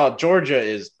 you saw Georgia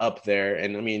is up there,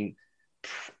 and I mean,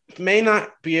 may not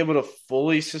be able to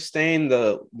fully sustain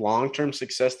the long-term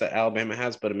success that Alabama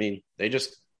has, but I mean, they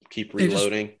just keep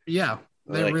reloading. They're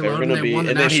like reloading. they're going to be, won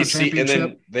the and then national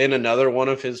championship. then another one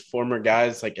of his former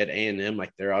guys, like at A&M,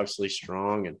 like they're obviously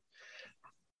strong, and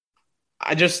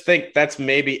I just think that's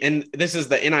maybe, and this is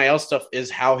the NIL stuff,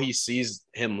 is how he sees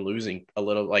him losing a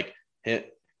little. Like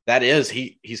that is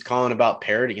he's calling about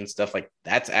parity and stuff. Like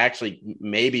that's actually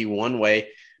maybe one way,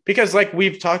 because like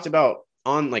we've talked about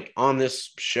on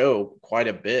this show quite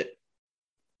a bit,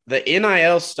 the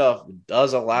NIL stuff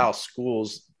does allow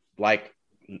schools, like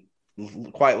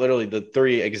quite literally the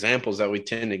three examples that we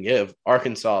tend to give: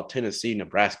 Arkansas, Tennessee,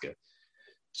 Nebraska,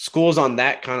 schools on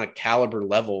that kind of caliber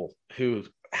level who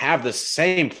have the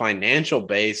same financial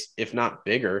base, if not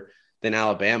bigger than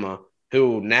Alabama,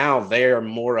 who now they're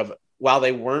more of, while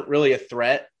they weren't really a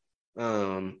threat,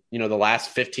 the last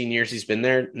 15 years he's been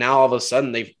there, now all of a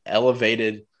sudden they've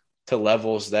elevated to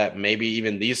levels that maybe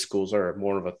even these schools are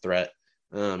more of a threat.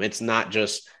 It's not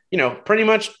just, pretty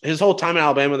much his whole time in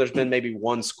Alabama, there's been maybe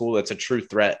one school that's a true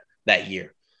threat that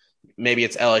year. Maybe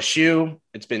it's LSU.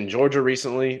 It's been Georgia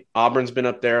recently. Auburn's been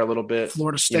up there a little bit.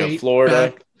 Florida State.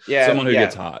 Florida. Back. Yeah. Someone who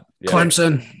gets hot. Yeah.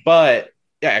 Clemson. But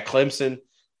Clemson.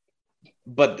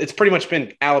 But it's pretty much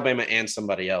been Alabama and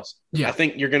somebody else. Yeah. I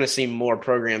think you're going to see more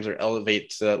programs or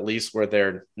elevate to at least where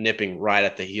they're nipping right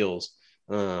at the heels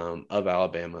of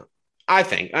Alabama. I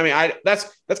think. I mean,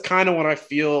 that's kind of what I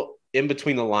feel in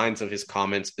between the lines of his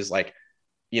comments is like,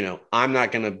 I'm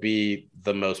not going to be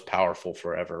the most powerful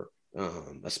forever,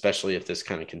 especially if this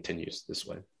kind of continues this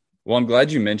way. Well, I'm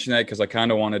glad you mentioned that, because I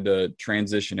kind of wanted to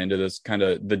transition into this kind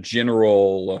of the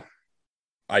general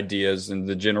ideas and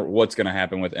the general what's going to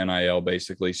happen with NIL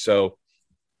basically. So,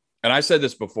 and I said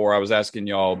this before, I was asking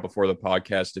y'all before the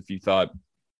podcast if you thought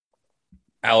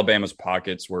Alabama's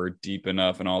pockets were deep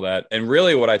enough and all that. And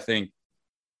really what I think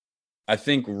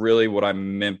really what I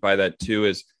meant by that too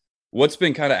is what's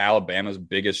been kind of Alabama's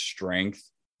biggest strength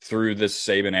through this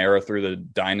Saban era, through the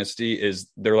dynasty, is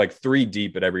they're like three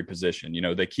deep at every position.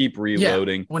 They keep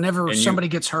reloading. Yeah, whenever somebody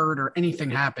gets hurt or anything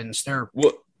happens,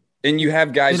 and you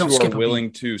have guys who are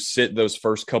willing to sit those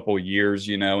first couple years,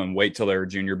 and wait till they're a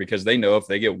junior, because they know if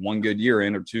they get one good year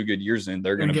in or 2 good years in,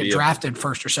 they're going to be drafted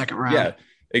first or second round. Yeah,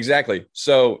 exactly.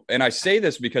 So, and I say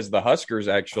this because the Huskers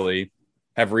actually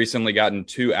have recently gotten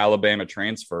 2 Alabama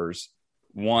transfers.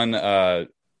 One that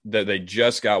they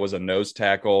just got was a nose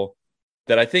tackle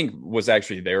that I think was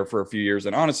actually there for a few years.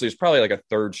 And honestly, it's probably like a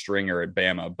third stringer at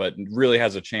Bama, but really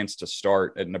has a chance to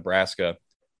start at Nebraska.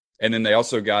 And then they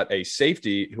also got a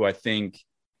safety who I think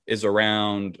is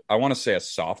around, I want to say a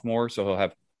sophomore. So he'll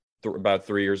have about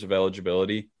 3 years of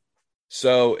eligibility.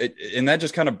 So and that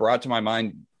just kind of brought to my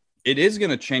mind, it is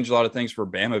going to change a lot of things for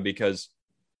Bama, because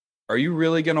are you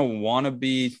really going to want to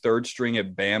be third string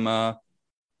at Bama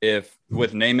if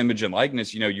with name, image, and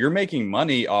likeness, you're making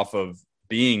money off of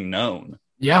being known?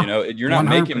 Yeah. You're not 100%.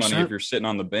 Making money if you're sitting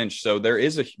on the bench. So there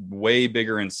is a way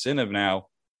bigger incentive now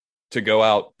to go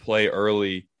out, play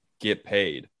early, get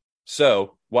paid.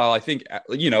 So while I think,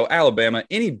 Alabama,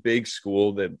 any big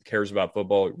school that cares about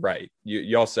football, right,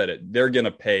 y'all said it, they're going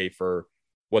to pay for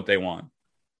what they want.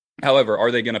 However,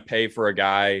 are they going to pay for a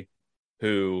guy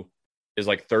who is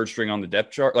like third string on the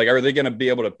depth chart? Like, are they going to be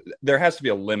able to, there has to be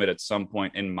a limit at some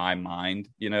point in my mind,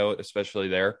 especially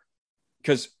there.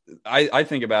 Because I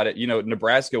think about it,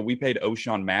 Nebraska, we paid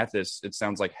O'Shawn Mathis, it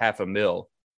sounds like $500,000,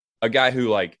 a guy who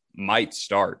like might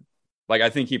start. Like, I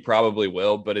think he probably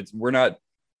will, but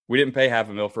we didn't pay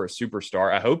 $500,000 for a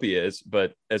superstar. I hope he is,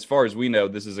 but as far as we know,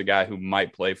 this is a guy who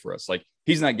might play for us. Like,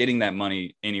 he's not getting that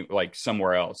money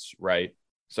somewhere else, right?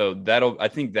 So I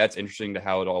think that's interesting to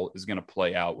how it all is going to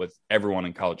play out with everyone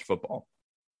in college football.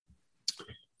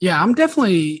 Yeah, I'm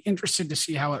definitely interested to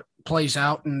see how it plays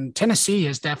out. And Tennessee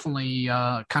has definitely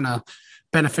kind of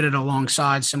benefited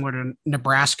alongside, similar to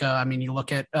Nebraska. I mean, you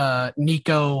look at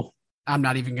Nico, I'm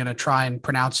not even going to try and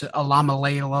pronounce it,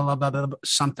 Alamalei,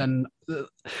 something,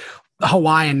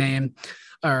 Hawaiian name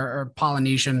or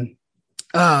Polynesian.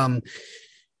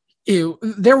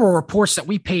 there were reports that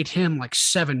we paid him like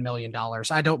 $7 million.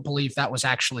 I don't believe that was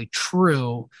actually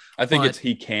true. I think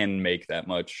he can make that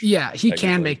much. Yeah, he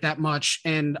can make that much.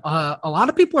 And a lot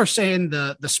of people are saying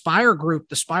the Spire group,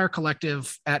 the Spire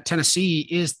collective at Tennessee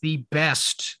is the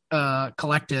best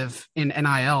collective in NIL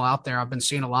out there. I've been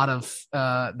seeing a lot of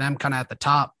them kind of at the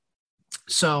top.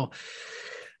 So,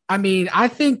 I mean, I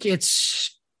think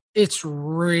it's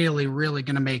really, really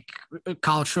going to make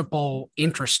college football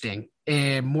interesting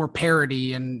and more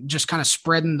parity and just kind of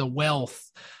spreading the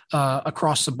wealth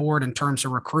across the board in terms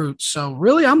of recruits. So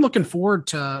really, I'm looking forward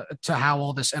to how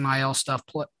all this NIL stuff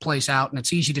plays out. And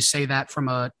it's easy to say that from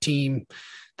a team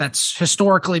that's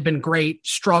historically been great,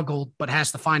 struggled, but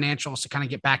has the financials to kind of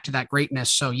get back to that greatness.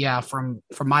 So yeah, from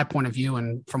my point of view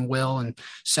and from Will and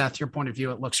Seth, your point of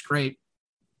view, it looks great.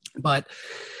 But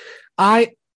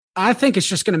I think it's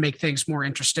just going to make things more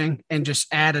interesting and just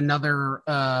add another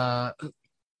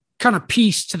kind of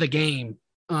piece to the game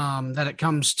that it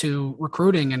comes to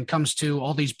recruiting and comes to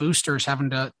all these boosters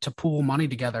having to pool money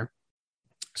together.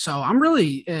 So I'm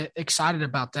really excited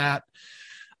about that.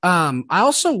 I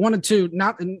also wanted to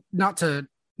not to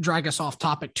drag us off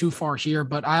topic too far here,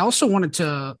 but I also wanted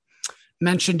to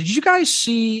mention, did you guys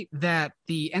see that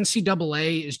the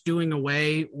NCAA is doing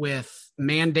away with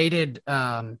mandated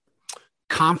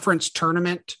conference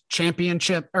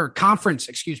championship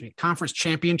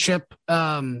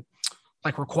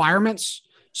like requirements?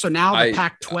 So now the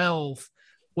Pac-12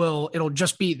 it'll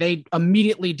just be, they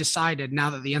immediately decided now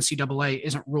that the NCAA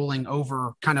isn't ruling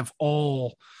over kind of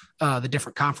all the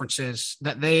different conferences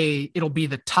that it'll be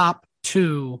the top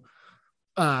 2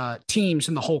 teams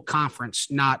in the whole conference,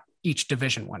 not each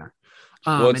division winner.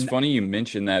 Well, it's funny you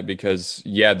mentioned that because,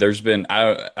 there's been,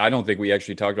 I don't think we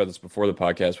actually talked about this before the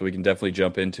podcast, but we can definitely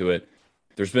jump into it.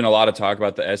 There's been a lot of talk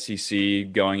about the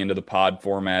SEC going into the pod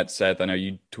format. Seth, I know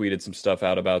you tweeted some stuff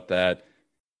out about that.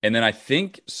 And then I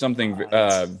think something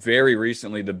very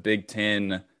recently, the Big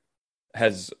Ten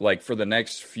has, like, for the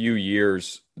next few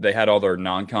years, they had all their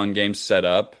non-con games set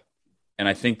up. And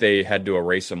I think they had to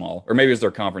erase them all. Or maybe it was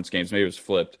their conference games. Maybe it was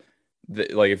flipped.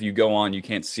 Like, if you go on, you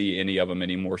can't see any of them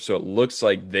anymore. So it looks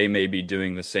like they may be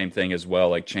doing the same thing as well,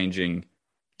 like changing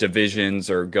divisions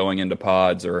or going into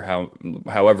pods or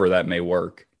however that may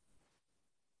work.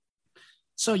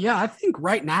 So, yeah, I think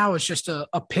right now it's just a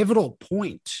pivotal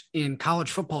point in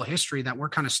college football history that we're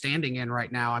kind of standing in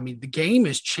right now. I mean, the game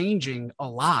is changing a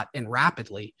lot and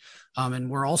rapidly.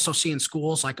 And we're also seeing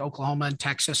schools like Oklahoma and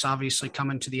Texas obviously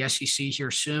coming to the SEC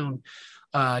here soon.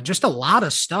 Just a lot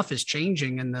of stuff is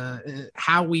changing in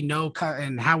how we know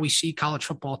and how we see college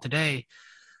football today.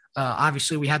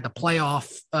 Obviously, we had the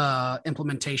playoff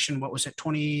implementation. What was it,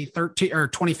 2013 or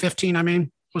 2015? I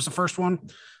mean, was the first one.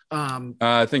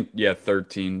 I think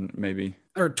 13 maybe.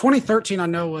 Or 2013, I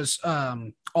know was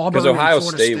Auburn. Because Ohio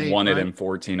State won it in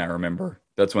 14. I remember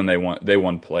that's when they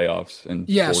won playoffs. And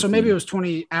so maybe it was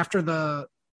 20 after the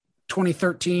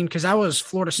 2013 because that was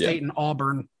Florida State and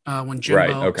Auburn when Jimbo.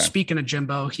 Right, okay. Speaking of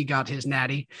Jimbo, he got his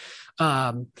natty.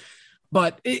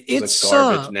 But it's a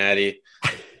garbage natty.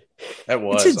 That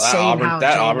was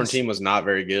Auburn team was not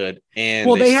very good,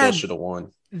 and they still should have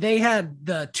won. They had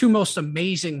the 2 most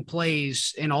amazing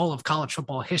plays in all of college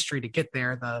football history to get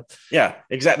there.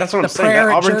 Exactly. That's what I'm saying.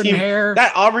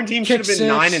 That Auburn team should have been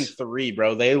 9-3,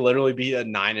 bro. They literally beat a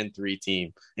 9-3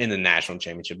 team in the national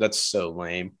championship. That's so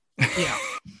lame. Yeah.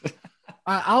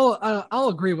 I'll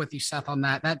agree with you, Seth, on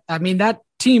that. That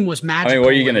team was magical. I mean,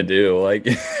 what are you gonna do? Like,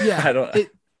 I don't.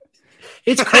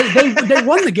 It's crazy. They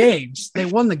won the games.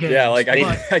 Yeah, like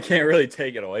I can't really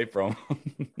take it away from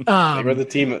them. They were the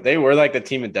team. They were like the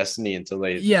team of destiny until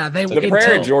they. Yeah, the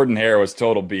prayer of Jordan Hare was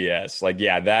total BS. Like,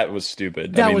 that was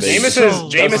stupid.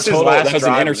 Jameis's last was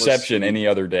an interception any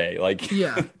other day. Like,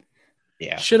 yeah.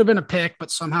 Yeah, should have been a pick, but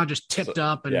somehow just tipped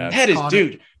up.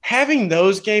 And having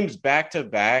those games back to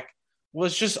back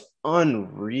was just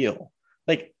unreal.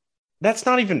 Like, that's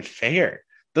not even fair.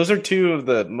 Those are 2 of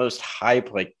the most hype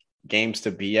games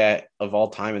to be at of all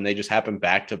time, and they just happen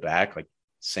back to back, like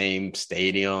same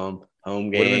stadium,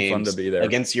 home games. Fun to be there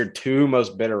against your 2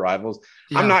 most bitter rivals.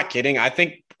 Yeah. I'm not kidding. I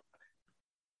think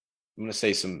I'm gonna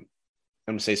say some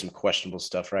questionable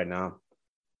stuff right now.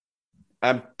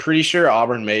 I'm pretty sure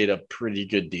Auburn made a pretty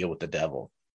good deal with the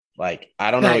devil. Like,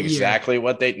 I don't know exactly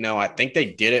what they know. I think they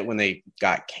did it when they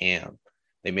got Cam.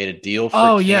 They made a deal for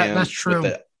Cam. Yeah, that's true.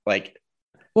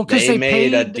 They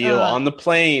made a deal on the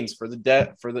plains with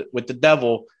the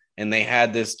devil, and they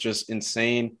had this just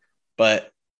insane.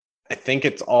 But I think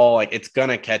it's all it's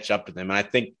gonna catch up to them. And I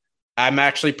think I'm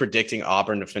actually predicting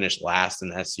Auburn to finish last in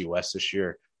the SEC West this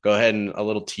year. Go ahead and a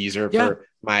little teaser for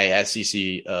my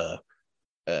SEC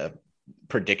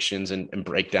predictions and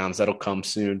breakdowns that'll come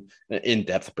soon, an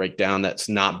in-depth breakdown that's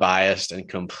not biased and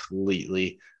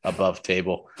completely above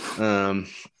table.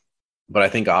 But I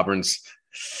think karma's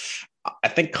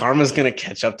going to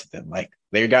catch up to them. Like,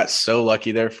 they got so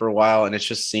lucky there for a while, and it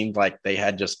just seemed like they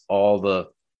had just all the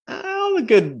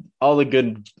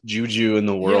good juju in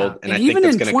the world. Yeah. And I think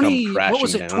that's going to come crashing what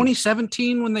was it, down.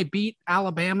 2017 when they beat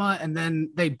Alabama, and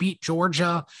then they beat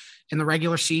Georgia in the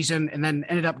regular season, and then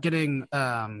ended up getting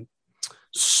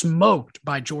smoked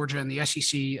by Georgia in the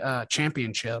SEC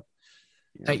championship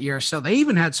that year. So they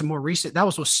even had some more recent. That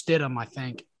was with Stidham, I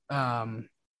think.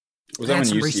 Was that when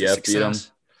UCF beat them?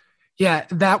 Yeah,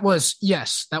 that was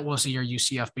the year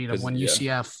UCF beat them, when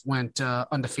UCF went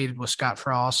undefeated with Scott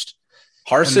Frost.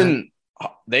 Harsin,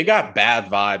 they got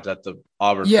bad vibes at the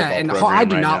Auburn. Yeah, and I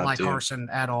do not like too. Harsin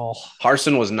at all.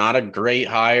 Harsin was not a great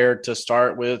hire to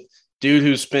start with. Dude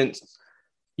who spent,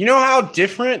 you know how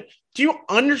different? Do you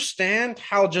understand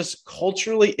how just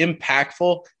culturally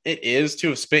impactful it is to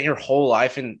have spent your whole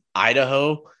life in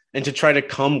Idaho and to try to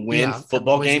come win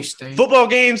football games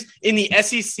in the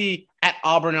SEC at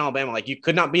Auburn, Alabama? Like, you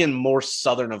could not be in more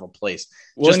southern of a place.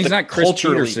 Well, and he's not Chris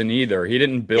Peterson either. He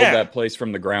didn't build that place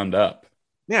from the ground up.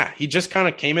 Yeah, he just kind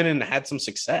of came in and had some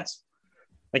success,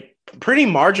 like pretty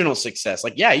marginal success.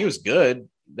 Like, yeah, he was good.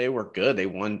 They were good. They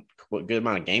won a good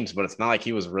amount of games, but it's not like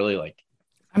he was really like.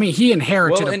 I mean, he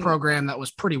inherited a program that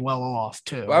was pretty well off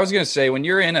too. I was going to say, when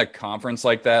you're in a conference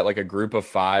like that, like a group of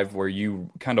 5, where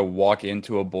you kind of walk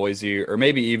into a Boise or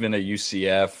maybe even a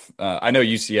UCF. I know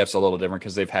UCF's a little different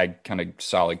because they've had kind of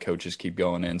solid coaches keep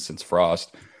going in since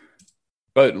Frost.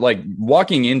 But like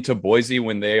walking into Boise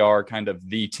when they are kind of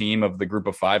the team of the group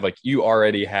of 5, like you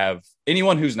already have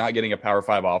anyone who's not getting a Power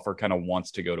 5 offer kind of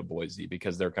wants to go to Boise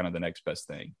because they're kind of the next best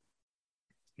thing.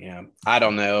 Yeah, I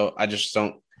don't know. I just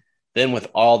don't. Then with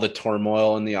all the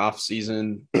turmoil in the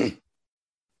offseason,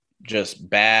 just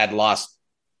bad loss,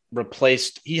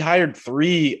 replaced. He hired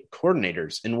 3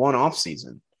 coordinators in one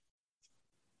offseason.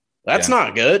 That's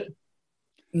not good.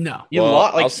 No.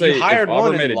 I'll say you hired if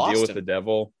Auburn made a deal with the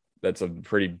devil, that's a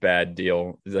pretty bad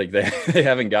deal. Like they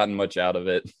haven't gotten much out of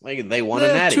it. Like they won a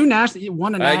natty.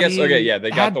 Won a natty. I guess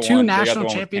they got the 2 national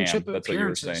championship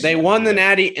appearances. They won the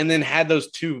natty and then had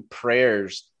those 2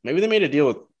 prayers. Maybe they made a deal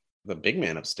with the big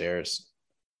man upstairs.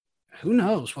 Who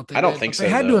knows what they I don't think so. They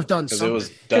had to have done something. It was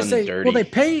done dirty. Well,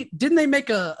 didn't they make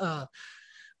a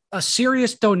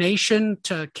serious donation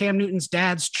to Cam Newton's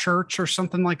dad's church or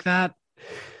something like that?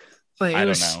 Like, I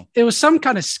don't know. It was some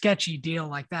kind of sketchy deal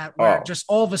like that, where just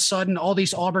all of a sudden, all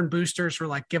these Auburn boosters were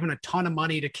like giving a ton of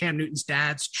money to Cam Newton's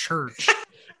dad's church.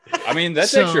 I mean,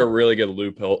 that's actually a really good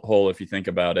loophole if you think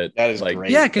about it. That is like,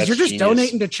 great. Yeah, because you're just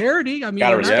donating to charity. I mean,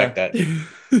 gotta respect that.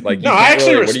 Like, no, I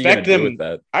actually respect them. With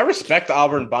that? I respect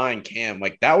Auburn buying Cam.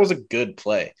 Like, that was a good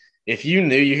play. If you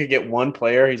knew you could get one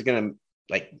player, he's gonna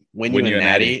like win you a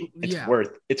natty.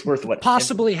 It's worth what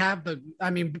possibly have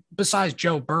besides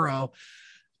Joe Burrow,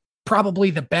 probably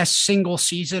the best single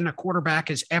season a quarterback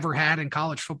has ever had in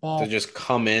college football. To just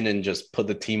come in and just put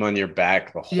the team on your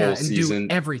back the whole season,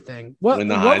 do everything. What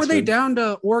were they down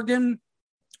to Oregon?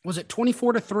 Was it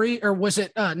 24-3 or was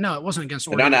it? No, it wasn't against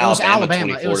Oregon. It was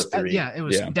Alabama. It was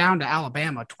down to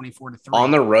Alabama 24-3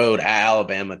 on the road at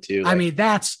Alabama too. Like, I mean,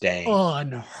 that's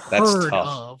unheard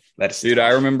of. Dude,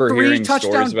 I remember hearing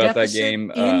stories about that game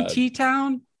in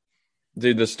T-Town.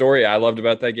 Dude, the story I loved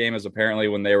about that game is apparently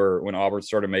when Auburn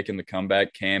started making the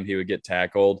comeback, Cam, he would get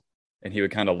tackled and he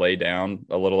would kind of lay down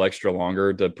a little extra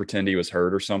longer to pretend he was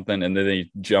hurt or something. And then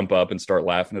he'd jump up and start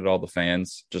laughing at all the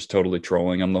fans, just totally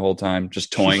trolling them the whole time,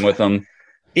 just toying with them.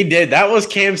 He did. That was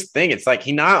Cam's thing. It's like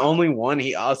he not only won,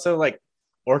 he also like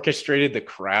orchestrated the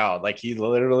crowd. Like he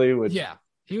literally would. Yeah,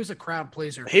 he was a crowd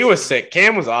pleaser. He was sick.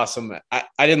 Cam was awesome. I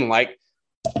didn't like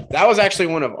 – that was actually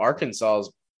one of Arkansas's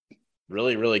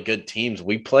really, really good teams.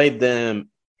 We played them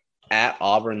at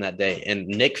Auburn that day, and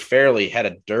Nick Fairley had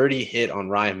a dirty hit on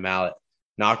Ryan Mallett,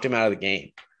 knocked him out of the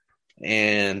game.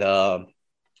 And,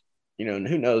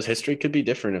 who knows? History could be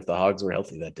different if the Hogs were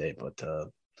healthy that day. But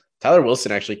Tyler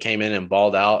Wilson actually came in and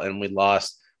balled out, and we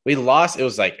lost. It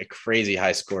was like a crazy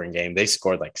high-scoring game. They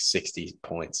scored like 60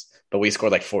 points, but we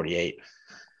scored like 48.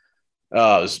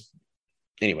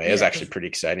 It was actually pretty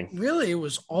exciting. Really, it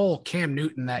was all Cam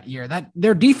Newton that year. That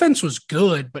their defense was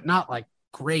good, but not like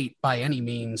great by any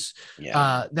means.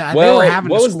 Yeah. What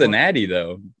was the natty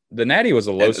though? The natty was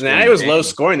a low. The natty was low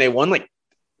scoring. They won like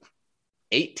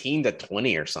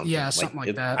 18-20 or something. Yeah, something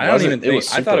like that. I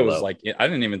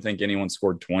didn't even think anyone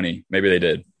scored 20. Maybe they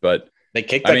did, but they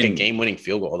kicked a game-winning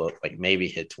field goal, like maybe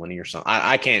hit 20 or something.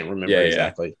 I can't remember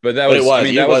exactly. But that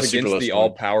was against the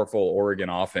all-powerful Oregon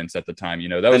offense at the time.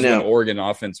 That was when Oregon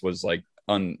offense was like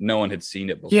no one had seen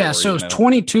it before. Yeah, so it's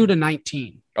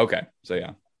 22-19. Okay, so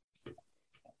yeah.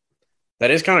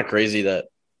 That is kind of crazy that,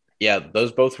 yeah,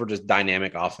 those both were just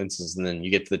dynamic offenses, and then you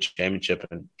get to the championship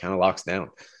and kind of locks down.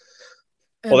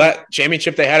 Well, that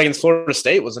championship they had against Florida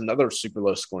State was another super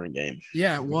low scoring game.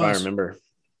 Yeah, it was. If I remember.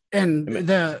 And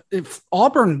if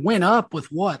Auburn went up with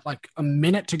what, like a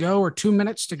minute to go or 2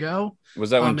 minutes to go? Was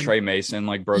that when Trey Mason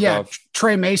broke off?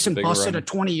 Trey Mason busted a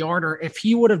 20-yarder. If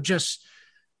he would have just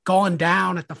gone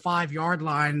down at the 5-yard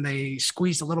line, they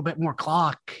squeezed a little bit more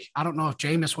clock. I don't know if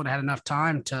Jameis would have had enough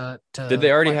time to. Did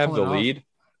they already have the lead?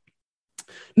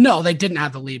 No, they didn't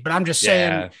have the lead. But I'm just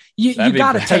saying, you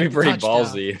got to take the touchdown.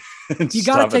 Ballsy. You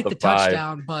got to take the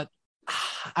touchdown. But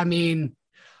I mean,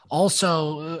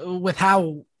 also with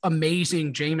how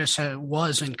amazing Jameis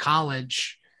was in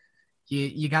college,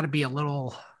 you got to be a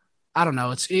little. I don't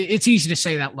know. It's easy to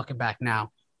say that looking back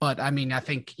now, but I mean, I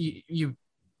think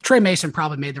Trey Mason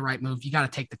probably made the right move. You got to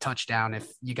take the touchdown if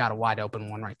you got a wide open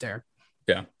one right there.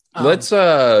 Yeah. Let's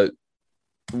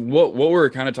what we were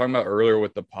kind of talking about earlier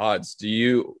with the pods.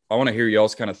 I want to hear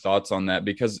y'all's kind of thoughts on that,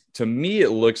 because to me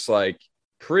it looks like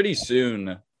pretty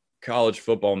soon college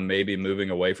football may be moving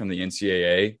away from the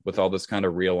NCAA with all this kind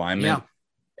of realignment. Yeah.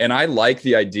 And I like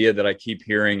the idea that I keep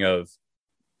hearing of,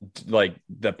 like,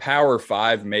 the Power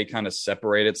Five may kind of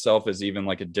separate itself as even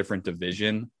like a different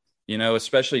division,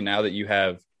 especially now that you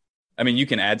have, I mean, you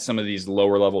can add some of these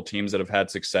lower level teams that have had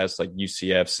success, like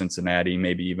UCF, Cincinnati,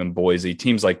 maybe even Boise,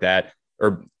 teams like that,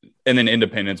 and then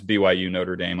independents, BYU,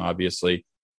 Notre Dame, obviously.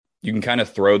 You can kind of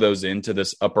throw those into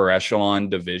this upper echelon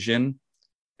division,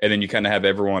 and then you kind of have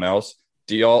everyone else.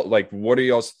 What are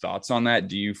y'all's thoughts on that?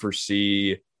 Do you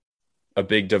foresee a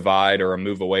big divide or a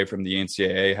move away from the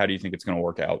NCAA? How do you think it's going to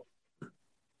work out?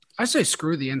 I say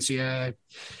screw the NCAA.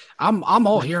 I'm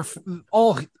all here,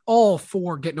 all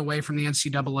for getting away from the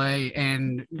NCAA.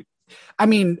 And I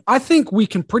mean, I think we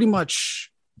can pretty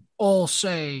much all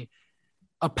say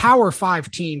a Power Five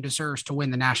team deserves to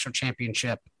win the national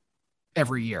championship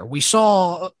every year. We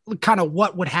saw kind of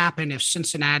what would happen if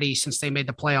Cincinnati, since they made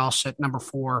the playoffs at number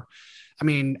 4, I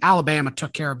mean, Alabama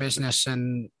took care of business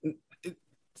and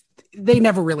they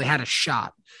never really had a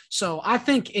shot. So I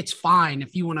think it's fine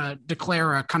if you want to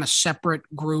declare a kind of separate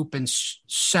group and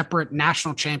separate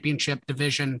national championship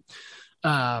division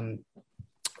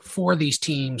for these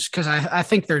teams, because I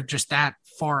think they're just that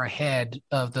far ahead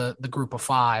of the group of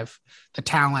 5. The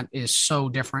talent is so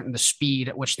different, and the speed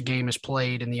at which the game is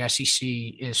played in the SEC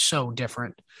is so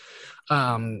different,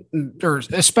 or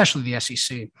especially the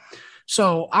SEC.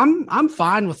 So I'm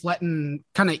fine with letting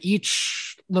kind of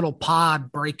each little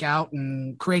pod break out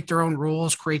and create their own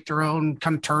rules, create their own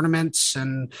kind of tournaments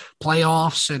and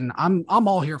playoffs. And I'm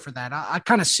all here for that. I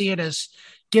kind of see it as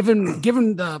giving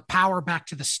the power back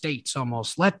to the states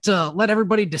almost. Let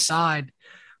everybody decide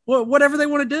whatever they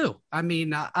want to do. I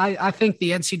mean, I think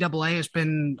the NCAA has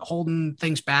been holding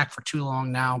things back for too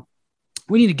long now.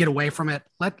 We need to get away from it.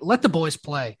 Let the boys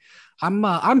play.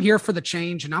 I'm here for the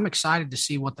change, and I'm excited to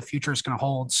see what the future is going to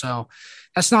hold. So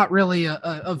that's not really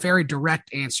a very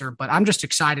direct answer, but I'm just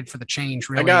excited for the change.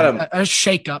 Really, I got a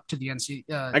shake up to the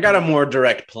NCAA. I got a more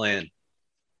direct plan.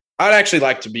 I'd actually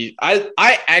like to be.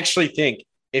 I actually think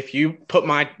if you put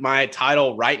my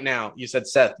title right now, you said,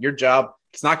 Seth, your job,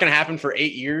 it's not going to happen for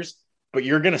 8 years, but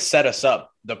you're going to set us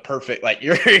up the perfect. Like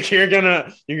you're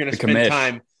gonna spend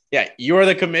time. Yeah, you are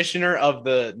the commissioner of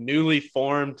the newly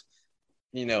formed,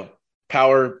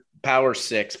 Power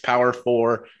 6, Power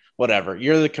 4, whatever.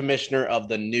 You're the commissioner of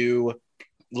the new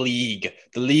league,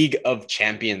 the League of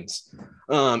Champions.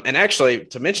 And actually,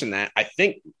 to mention that, I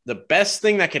think the best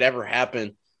thing that could ever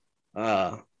happen,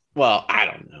 I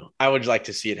don't know. I would like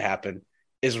to see it happen,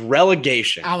 is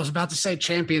relegation. I was about to say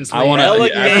Champions League. I want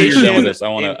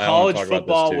to college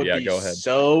football would be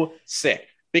so sick,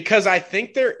 because I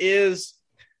think there is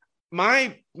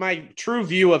my true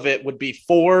view of it would be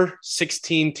 4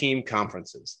 16-team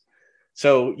conferences.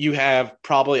 So you have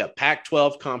probably a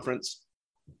Pac-12 conference.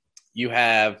 You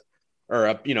have,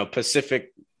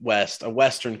 Pacific West, a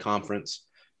Western conference.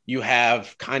 You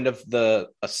have kind of a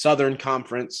Southern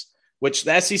conference, which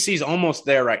the SEC is almost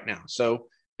there right now. So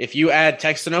if you add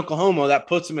Texas and Oklahoma, that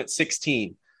puts them at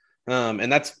 16.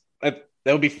 And that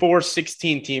would be 4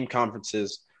 16-team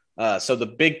conferences. So the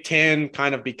Big Ten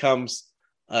kind of becomes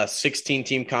a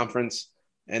 16-team conference.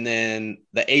 And then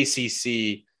the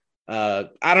ACC,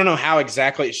 I don't know how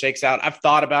exactly it shakes out. I've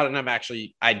thought about it, and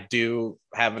I do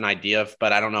have an idea,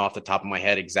 but I don't know off the top of my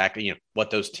head exactly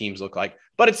what those teams look like.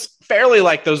 But it's fairly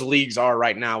like those leagues are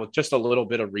right now, with just a little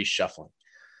bit of reshuffling.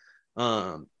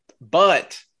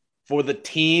 But for the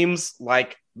teams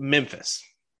like Memphis,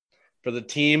 for the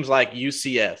teams like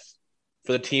UCF,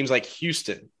 for the teams like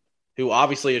Houston, who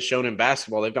obviously has shown in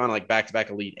basketball, they've gone like back-to-back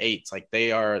Elite Eights. Like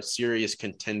they are a serious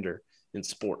contender in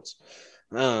sports.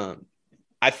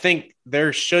 I think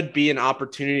there should be an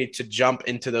opportunity to jump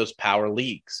into those power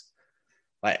leagues.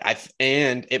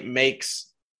 And it makes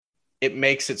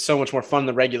it so much more fun in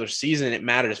the regular season. It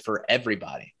matters for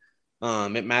everybody.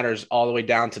 It matters all the way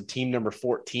down to team number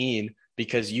 14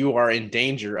 because you are in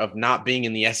danger of not being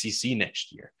in the SEC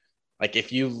next year. Like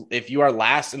if you are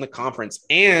last in the conference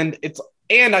and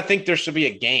I think there should be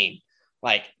a game.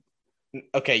 Like,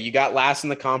 okay, you got last in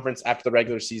the conference after the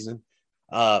regular season.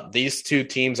 These two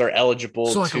teams are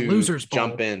eligible like to a losers bowl.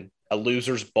 Jump in a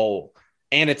losers bowl.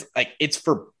 And it's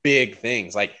for big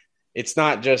things. Like it's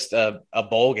not just a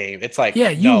bowl game. It's like,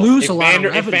 lose a lot of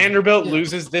revenue. If Vanderbilt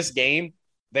loses this game,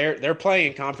 they're playing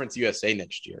in Conference USA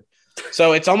next year.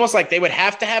 So it's almost like they would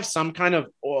have to have some kind of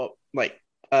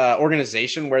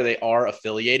organization where they are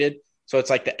affiliated. So it's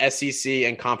like the SEC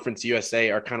and Conference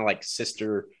USA are kind of like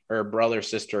sister or brother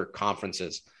sister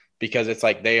conferences because it's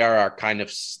like they are our kind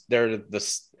of they're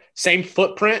the same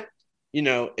footprint. You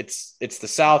know, it's the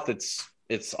South.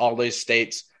 It's all these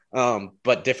states,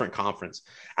 but different conference.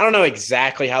 I don't know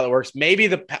exactly how it works. Maybe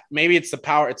it's the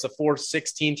power. It's the 4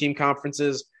 16-team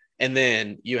conferences, and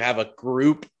then you have a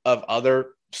group of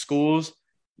other schools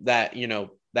that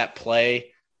that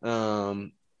play,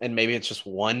 and maybe it's just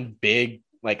one big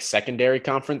like secondary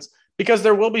conference because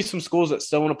there will be some schools that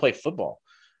still want to play football.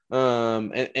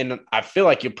 And I feel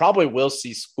like you probably will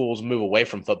see schools move away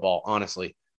from football,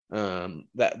 honestly,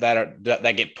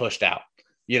 that get pushed out.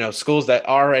 Schools that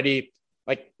already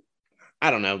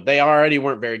they already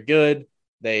weren't very good.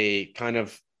 They kind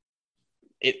of,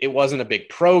 it wasn't a big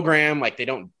program. Like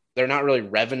they're not really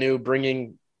revenue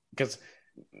bringing because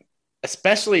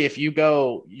especially if you're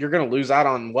going to lose out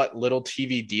on what little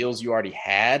TV deals you already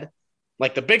had.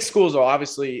 Like the big schools will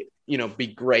obviously, be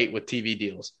great with TV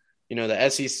deals. The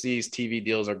SEC's TV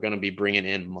deals are going to be bringing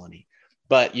in money,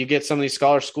 but you get some of these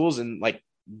scholar schools and like,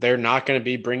 they're not going to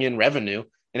be bringing revenue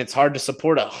and it's hard to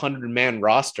support a 100-man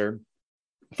roster.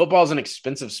 Football is an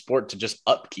expensive sport to just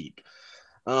upkeep.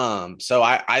 So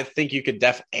I think you could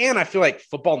and I feel like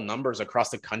football numbers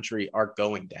across the country are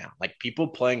going down. Like people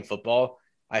playing football,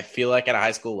 I feel like at a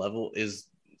high school level is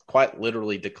quite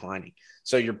literally declining.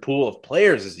 So your pool of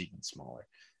players is even smaller.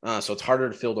 So it's harder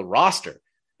to fill the roster.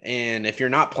 And if you're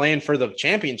not playing for the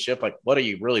championship, like what are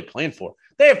you really playing for?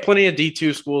 They have plenty of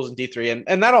D2 schools and D3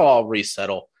 and that'll all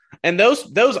resettle. And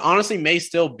those honestly may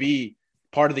still be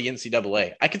part of the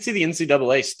NCAA. I could see the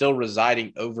NCAA still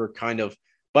residing over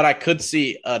but I could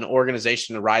see an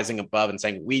organization rising above and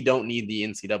saying, we don't need the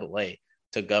NCAA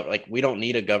to govern. Like we don't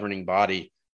need a governing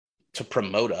body to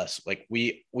promote us. Like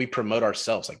we promote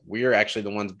ourselves. Like we're actually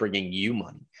the ones bringing you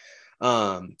money.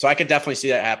 So I could definitely see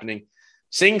that happening.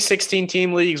 Seeing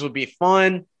 16-team leagues would be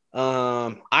fun.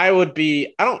 I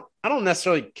don't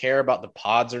necessarily care about the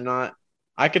pods or not.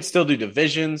 I could still do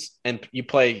divisions and you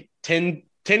play 10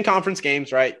 conference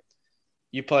games, right?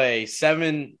 You play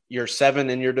 7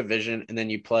 in your division, and then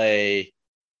you play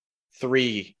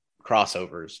 3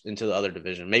 crossovers into the other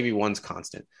division. Maybe one's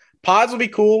constant. Pods would be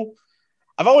cool.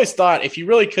 I've always thought if you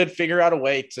really could figure out a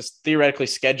way to theoretically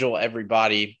schedule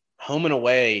everybody home and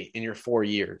away in your 4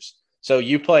 years. So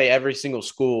you play every single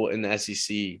school in the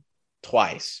SEC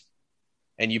twice,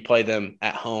 and you play them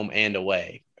at home and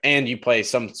away, and you play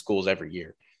some schools every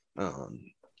year.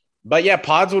 But yeah,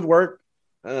 pods would work.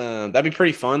 That'd be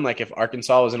pretty fun. Like if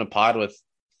Arkansas was in a pod with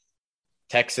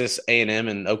Texas, A&M,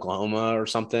 and Oklahoma or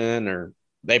something, or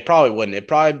they probably wouldn't. It'd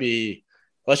probably be,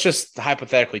 let's just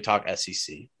hypothetically talk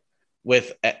SEC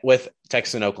with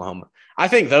Texas and Oklahoma. I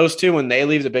think those two, when they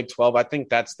leave the Big 12, I think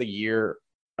that's the year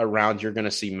around you're going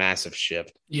to see massive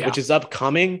shift, which is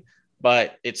upcoming,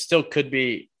 but it still could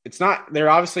be. It's not. They're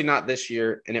obviously not this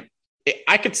year, and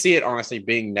I could see it honestly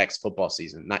being next football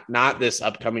season, not this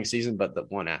upcoming season, but the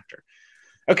one after.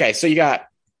 Okay, so you got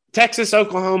Texas,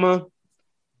 Oklahoma,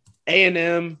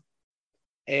 A&M,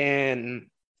 and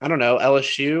I don't know,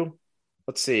 LSU.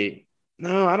 Let's see.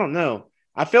 No, I don't know.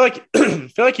 I feel like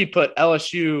you put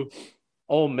LSU,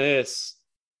 Ole Miss,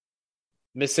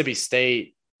 Mississippi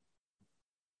State,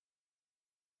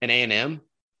 and A&M,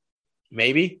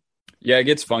 maybe. Yeah, it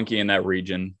gets funky in that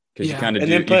region because you kind of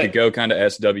you could go kind of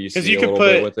SWC a little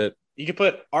bit with it. You could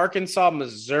put Arkansas,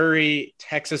 Missouri,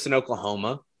 Texas, and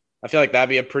Oklahoma. I feel like that'd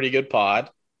be a pretty good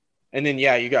pod. And then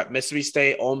you got Mississippi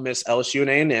State, Ole Miss, LSU, and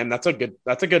A&M. That's a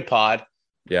good pod.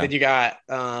 Yeah. Then you got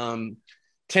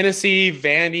Tennessee,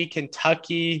 Vandy,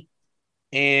 Kentucky,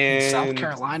 and South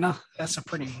Carolina. That's a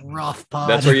pretty rough pod.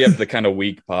 That's where you have the kind of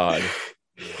weak pod.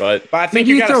 But I think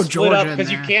you got to split up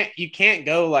because you can't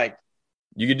go like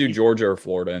You could do Georgia or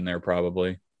Florida in there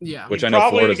probably. Yeah. Which I know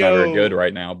Florida's not very good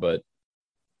right now, but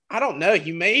I don't know.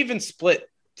 You may even split.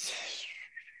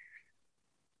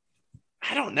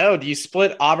 I don't know. Do you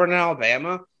split Auburn and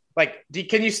Alabama? Like,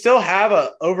 can you still have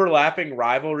a overlapping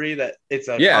rivalry that it's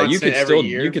a you could every still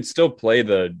year? You could still play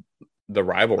the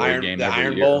rivalry game, the every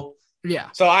Iron year. Bowl. Yeah.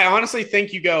 So I honestly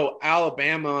think you go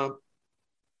Alabama,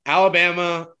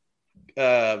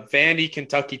 Vandy,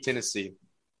 Kentucky, Tennessee.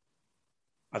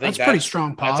 I think that's pretty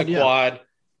strong pod. That's a quad.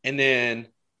 And then,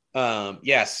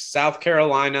 South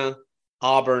Carolina,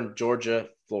 Auburn, Georgia,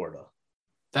 Florida.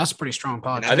 That's a pretty strong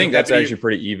pod. I think that's actually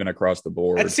pretty even across the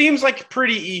board. It seems like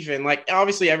pretty even. Like,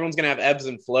 obviously, everyone's going to have ebbs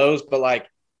and flows, but like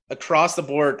across the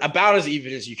board, about as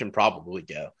even as you can probably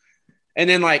go. And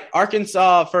then like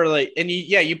Arkansas for like, and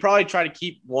you probably try to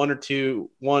keep two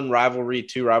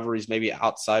rivalries maybe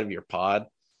outside of your pod.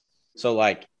 So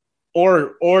like,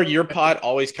 or your pod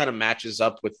always kind of matches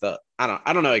up with I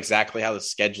don't know exactly how the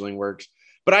scheduling works,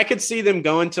 but I could see them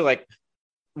going to like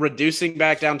reducing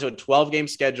back down to a 12-game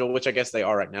schedule, which I guess they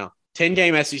are right now.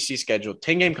 10-game SEC schedule,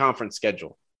 10-game conference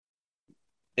schedule,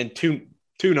 and two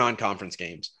non-conference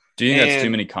games. Do you think that's too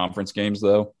many conference games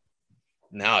though?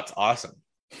 No, it's awesome.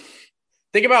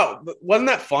 Think about, wasn't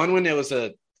that fun when it was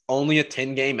only a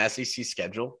 10-game SEC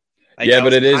schedule? Like, yeah,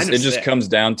 but it just sick. Comes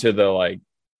down to the like,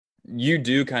 you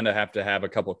do kind of have to have a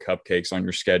couple cupcakes on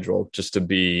your schedule just to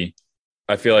be,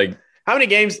 I feel like. How many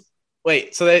games?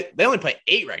 Wait, so they only play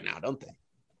 8 right now, don't they?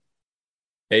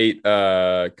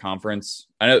 8 conference.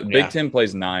 I know Big Ten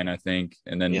plays 9, I think.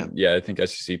 And then, I think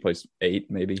SEC plays 8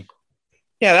 maybe.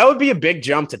 Yeah, that would be a big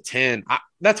jump to 10.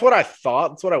 That's what I thought.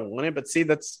 That's what I wanted. But see,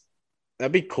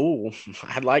 that'd be cool.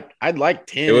 I'd like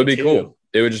 10. It would be cool.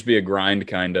 It would just be a grind,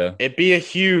 kind of. It'd be a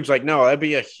huge, that'd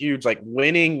be a huge,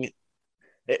 winning.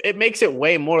 It makes it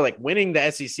way more like winning the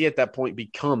SEC at that point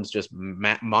becomes just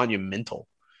monumental.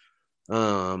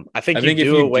 I think if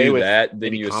you do that,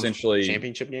 then you essentially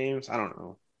championship games. I don't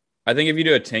know. I think if you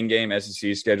do a 10-game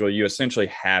SEC schedule, you essentially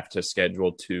have to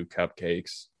schedule 2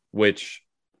 cupcakes, which,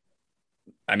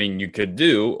 I mean, you could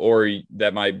do, or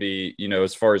that might be,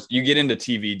 as far as you get into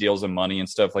TV deals and money and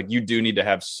stuff, like you do need to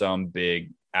have some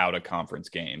big out of conference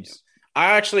games.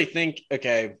 I actually think,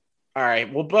 okay, all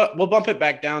right, we'll bump it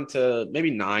back down to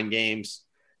maybe 9 games.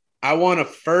 I want a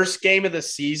first game of the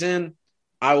season.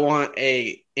 I want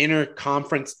a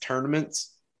interconference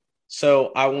tournaments.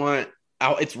 So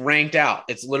it's ranked out.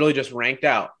 It's literally just ranked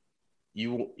out.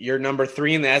 You're number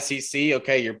 3 in the SEC.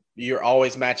 Okay, you're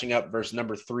always matching up versus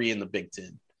number 3 in the Big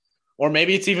Ten, or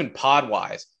maybe it's even pod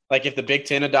wise. Like if the Big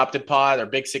Ten adopted pod or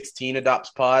Big 16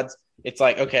 adopts pods, it's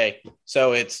like, okay,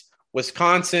 so it's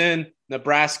Wisconsin,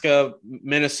 Nebraska,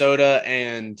 Minnesota,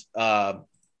 and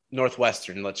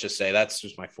Northwestern. Let's just say that's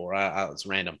just my 4. It's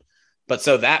random, but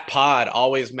so that pod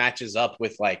always matches up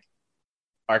with like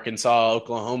Arkansas,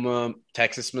 Oklahoma,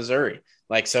 Texas, Missouri.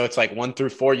 Like, so it's like 1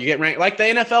 through 4, you get ranked like the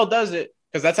NFL does it,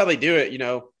 because that's how they do it.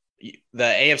 The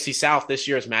AFC South this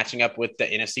year is matching up with the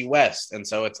NFC West. And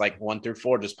so it's like 1 through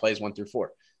 4 just plays 1 through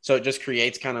 4. So it just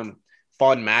creates kind of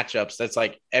fun matchups. That's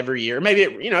like every year, maybe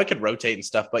it could rotate and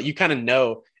stuff, but you kind of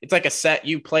know it's like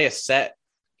you play a set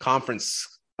conference,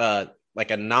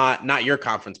 like a not your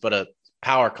conference, but a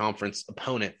power conference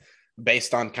opponent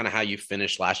based on kind of how you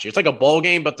finished last year. It's like a bowl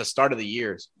game, but the start of the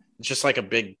years. It's just like a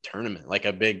big tournament, like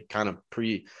a big kind of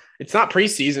it's not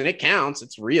preseason. It counts.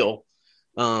 It's real.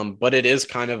 But it is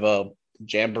kind of a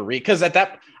jamboree. Because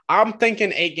I'm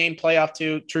thinking 8-game playoff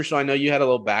too. Trushel, I know you had a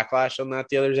little backlash on that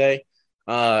the other day.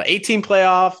 18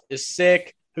 playoff is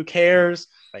sick. Who cares?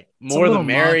 Like, more the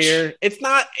merrier. Much.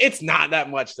 It's not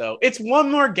that much though. It's one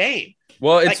more game.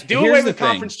 Well, it's do away with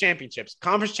conference championships.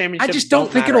 Conference championships. I just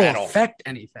don't think it'll affect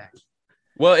anything.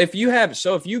 Well, if you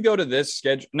go to this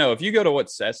schedule, if you go to what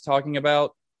Seth's talking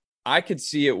about, I could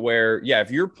see it where,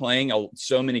 if you're playing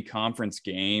so many conference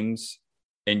games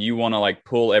and you want to like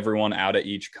pull everyone out of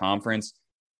each conference,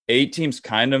 8 teams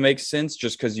kind of makes sense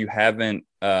just because you haven't,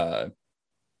 I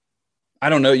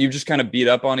don't know, you just kind of beat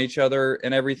up on each other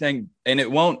and everything. And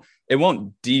it won't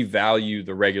devalue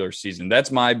the regular season. That's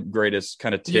my greatest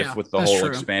kind of tiff with the whole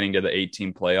expanding to the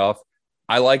 8-team playoff.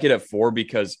 I like it at 4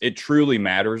 because it truly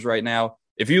matters right now.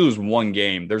 If you lose 1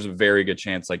 game, there's a very good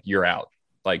chance like you're out.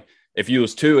 Like if you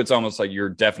lose 2, it's almost like you're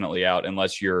definitely out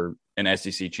unless you're an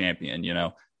SEC champion,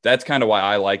 That's kind of why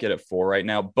I like it at 4 right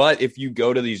now. But if you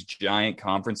go to these giant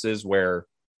conferences where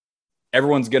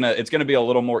it's going to be a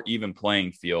little more even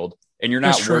playing field, and you're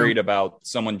not worried about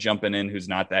someone jumping in who's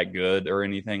not that good or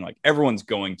anything, like everyone's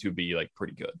going to be like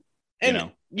pretty good.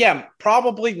 And yeah,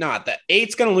 probably not. The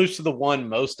 8's going to lose to the 1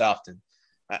 most often.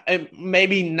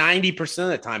 Maybe 90% of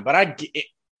the time, but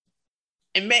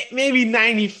and maybe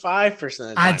 95% of the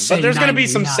time. I'd say but there's going to be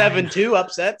some 99. 7-2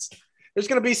 upsets. There's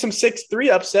going to be some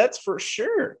 6-3 upsets for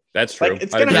sure. That's true. Like,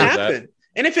 it's going to happen.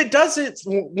 And if it doesn't,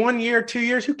 1 year, 2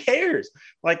 years, who cares?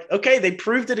 Like, okay, they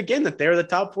proved it again that they're the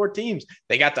top 4 teams.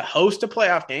 They got to host a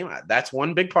playoff game. That's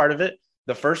one big part of it.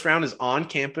 The first round is on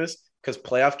campus because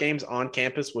playoff games on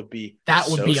campus would be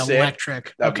sick.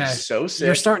 Electric. That'd be so sick.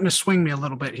 You're starting to swing me a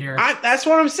little bit here. That's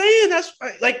what I'm saying. That's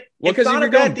like, well, it's not a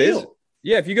bad deal.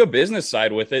 Yeah, if you go business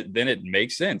side with it, then it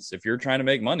makes sense. If you're trying to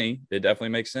make money, it definitely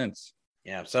makes sense.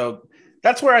 Yeah, so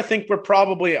that's where I think we're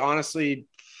probably honestly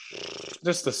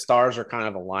just the stars are kind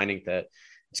of aligning that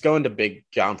it's going to big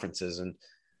conferences. And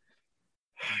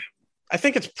I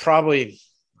think it's probably,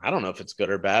 I don't know if it's good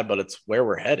or bad, but it's where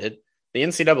we're headed. The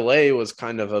NCAA was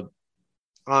kind of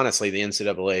honestly, the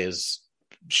NCAA has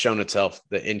shown itself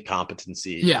the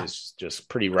incompetency is just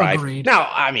pretty rife. Agreed. Now,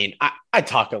 I mean, I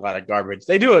talk a lot of garbage.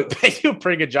 They do a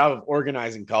pretty good job of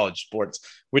organizing college sports,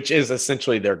 which is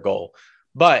essentially their goal.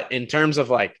 But in terms of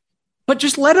but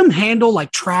just let them handle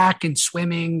like track and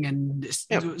swimming and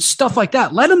stuff like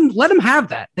that. Let them have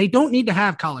that. They don't need to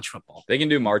have college football. They can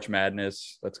do March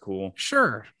Madness. That's cool.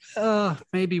 Sure.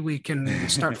 Maybe we can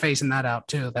start phasing that out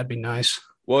too. That'd be nice.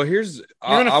 Well, you're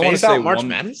going to phase out March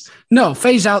Madness? No,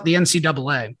 phase out the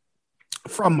NCAA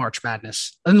from March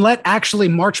Madness and let actually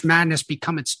March Madness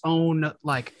become its own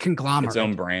like conglomerate, its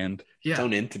own brand, its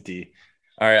own entity.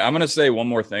 All right, I'm going to say one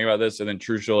more thing about this, and then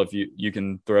Trushel, if you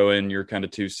can throw in your kind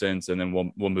of 2 cents, and then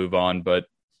we'll move on. But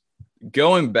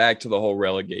going back to the whole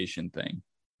relegation thing,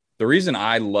 the reason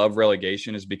I love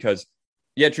relegation is because,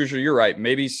 yeah, Trushel, you're right.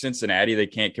 Maybe Cincinnati, they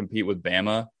can't compete with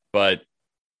Bama, but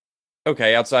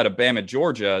okay, outside of Bama,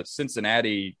 Georgia,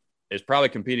 Cincinnati is probably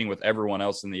competing with everyone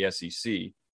else in the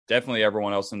SEC. Definitely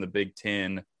everyone else in the Big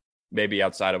Ten, maybe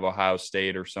outside of Ohio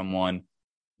State or someone.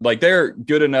 Like, they're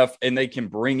good enough and they can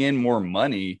bring in more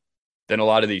money than a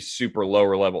lot of these super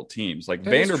lower level teams. Like,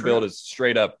 Vanderbilt is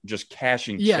straight up just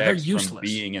cashing checks from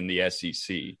being in the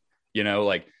SEC. You know,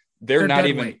 like they're not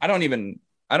even,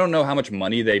 I don't know how much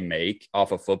money they make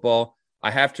off of football. I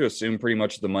have to assume pretty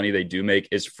much the money they do make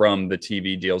is from the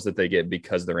TV deals that they get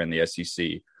because they're in the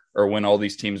SEC, or when all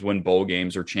these teams win bowl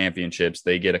games or championships,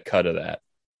 they get a cut of that.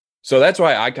 So that's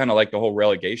why I kind of like the whole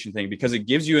relegation thing, because it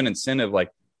gives you an incentive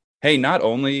like, hey, not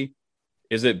only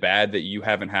is it bad that you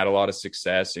haven't had a lot of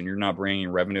success and you're not bringing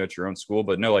revenue at your own school,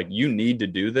 but no, like you need to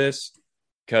do this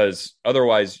because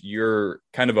otherwise you're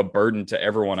kind of a burden to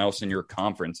everyone else in your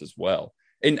conference as well.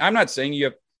 And I'm not saying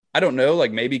I don't know,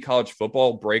 like maybe college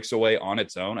football breaks away on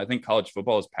its own. I think college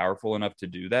football is powerful enough to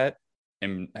do that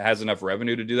and has enough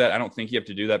revenue to do that. I don't think you have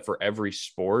to do that for every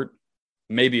sport.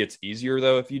 Maybe it's easier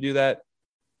though if you do that.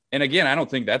 And again, I don't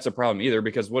think that's a problem either,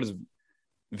 because what is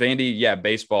Vandy? Yeah,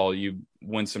 baseball, you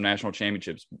win some national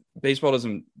championships. Baseball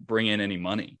doesn't bring in any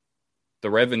money. The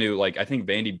revenue, like I think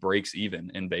Vandy breaks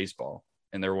even in baseball,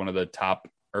 and they're one of the top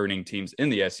earning teams in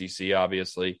the SEC,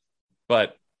 obviously.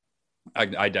 But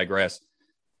I digress.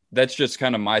 That's just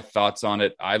kind of my thoughts on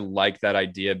it. I like that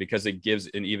idea because it gives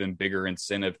an even bigger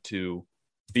incentive to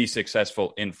be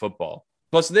successful in football.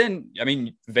 Plus, then, I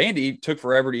mean, Vandy took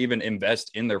forever to even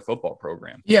invest in their football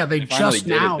program. Yeah, they just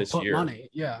now put money.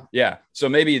 Yeah. Yeah. So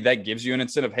maybe that gives you an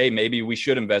incentive. Hey, maybe we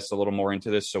should invest a little more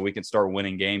into this so we can start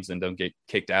winning games and don't get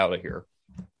kicked out of here.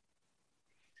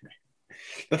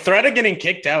 The threat of getting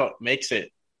kicked out makes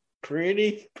it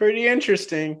pretty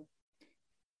interesting.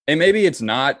 And maybe it's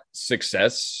not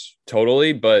success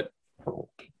totally, but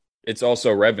it's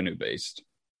also revenue based.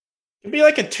 It'd be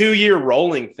like a 2-year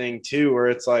rolling thing too, where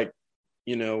it's like,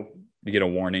 you know, you get a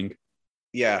warning.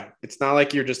 Yeah. It's not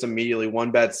like you're just immediately one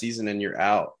bad season and you're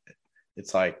out.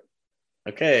 It's like,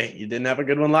 okay, you didn't have a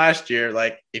good one last year.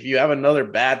 Like if you have another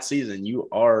bad season, you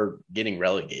are getting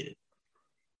relegated.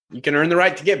 You can earn the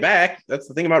right to get back. That's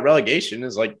the thing about relegation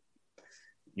is like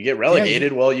you get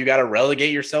relegated. Well, you got to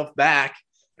relegate yourself back.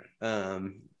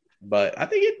 But I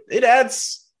think it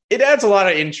adds a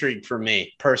lot of intrigue for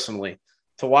me personally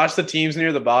to watch the teams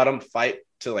near the bottom fight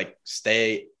to like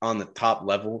stay on the top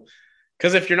level.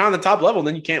 Because if you're not on the top level,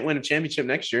 then you can't win a championship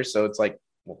next year. So it's like,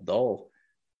 well, dull.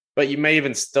 But you may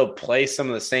even still play some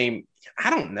of the same.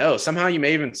 I don't know. Somehow you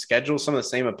may even schedule some of the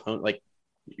same opponent. Like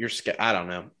I don't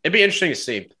know. It'd be interesting to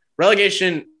see.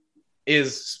 Relegation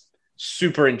is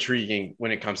super intriguing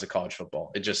when it comes to college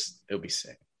football. It'll be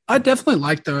sick. I definitely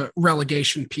like the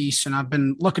relegation piece, and I've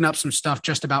been looking up some stuff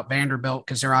just about Vanderbilt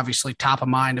because they're obviously top of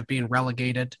mind of being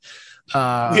relegated. We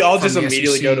all just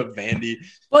immediately SEC. Go to Vandy.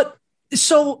 But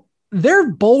so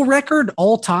their bowl record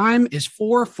all time is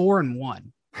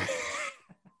 4-4-1.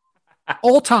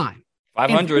 All time.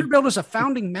 500. Vanderbilt is a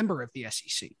founding member of the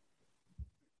SEC.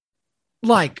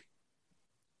 Like,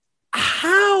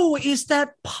 How is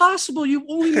that possible? You've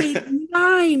only made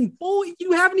 9 bowl.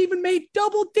 You haven't even made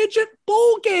double-digit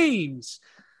bowl games.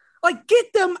 Like,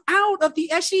 get them out of the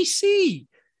SEC.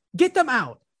 Get them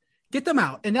out. Get them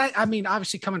out. And that, I mean,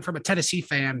 obviously coming from a Tennessee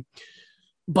fan,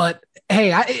 but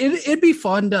hey, it'd be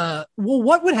fun to. Well,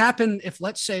 what would happen if,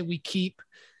 let's say, we keep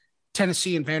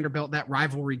Tennessee and Vanderbilt, that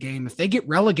rivalry game? If they get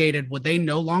relegated, would they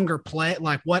no longer play?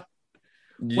 Like, what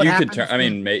you could turn, I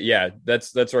mean, yeah,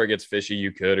 that's where it gets fishy.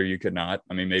 You could or you could not.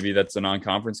 I mean, maybe that's a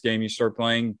non-conference game you start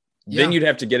playing. Yeah. Then you'd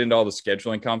have to get into all the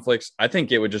scheduling conflicts. I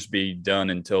think it would just be done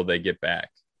until they get back.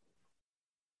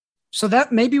 So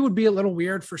that maybe would be a little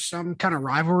weird for some kind of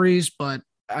rivalries, but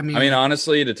I mean,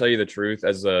 honestly, to tell you the truth,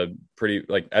 as a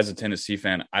Tennessee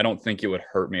fan, I don't think it would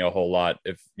hurt me a whole lot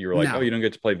if you were like, no. Oh, you don't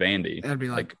get to play Vandy. That'd be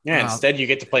like, instead you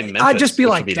get to play Memphis. I'd just be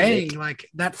like, dang, like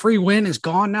that free win is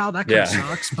gone now. That kind of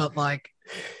sucks. But like,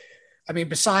 I mean,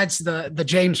 besides the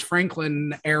James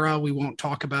Franklin era, we won't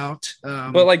talk about.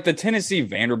 But like the Tennessee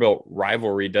Vanderbilt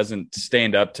rivalry doesn't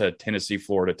stand up to Tennessee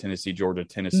Florida, Tennessee Georgia,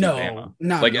 Tennessee Bama.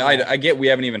 No, like I get we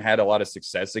haven't even had a lot of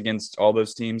success against all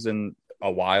those teams in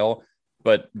a while,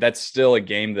 but that's still a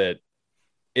game that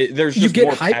there's just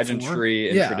more pageantry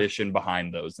and tradition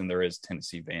behind those than there is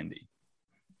Tennessee Vandy.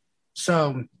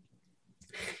 So,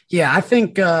 yeah, I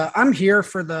think I'm here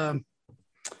for the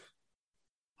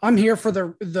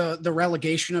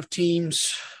relegation of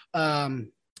teams.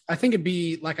 I think it'd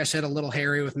be, like I said, a little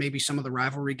hairy with maybe some of the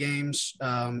rivalry games.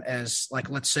 As like,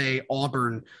 let's say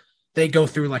Auburn, they go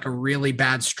through like a really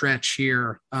bad stretch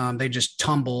here. They just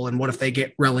tumble. And what if they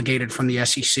get relegated from the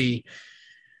SEC?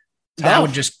 That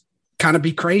would just kind of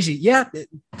be crazy. Yeah.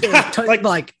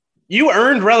 like you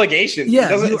earned relegation. Yeah.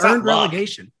 You earned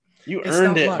relegation. You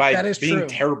earned it by being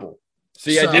terrible.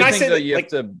 See, I do think that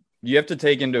you have to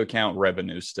take into account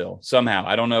revenue still somehow.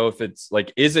 I don't know if it's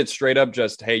like, is it straight up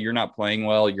just, hey, you're not playing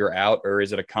well, you're out, or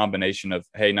is it a combination of,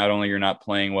 hey, not only you're not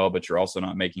playing well, but you're also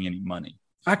not making any money?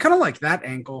 I kind of like that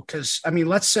angle because, I mean,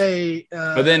 let's say,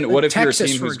 but then what if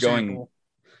Texas, your team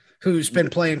who's been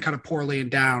playing kind of poorly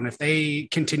and down, if they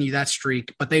continue that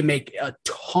streak, but they make a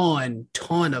ton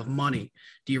of money,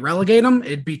 do you relegate them?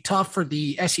 It'd be tough for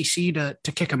the SEC to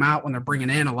kick them out when they're bringing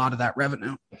in a lot of that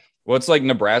revenue. Well, it's like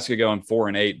Nebraska going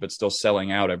 4-8, but still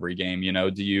selling out every game. You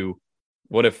know,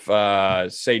 what if,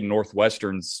 say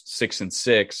Northwestern's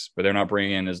 6-6, but they're not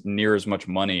bringing in near as much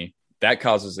money? That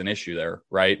causes an issue there,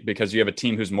 right? Because you have a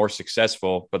team who's more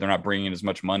successful, but they're not bringing in as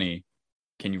much money.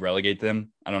 Can you relegate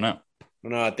them? I don't know.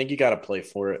 No, I think you got to play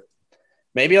for it.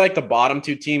 Maybe like the bottom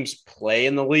 2 teams play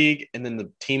in the league, and then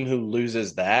the team who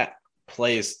loses that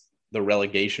plays the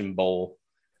relegation bowl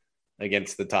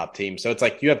against the top team. So it's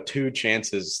like you have 2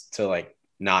 chances to like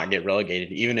not get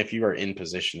relegated, even if you are in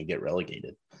position to get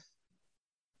relegated.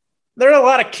 There are a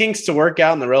lot of kinks to work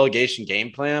out in the relegation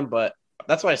game plan, but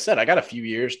that's why I said I got a few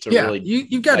years to really.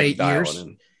 You've got 8 years.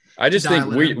 I just think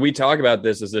we talk about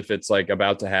this as if it's like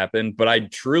about to happen, but I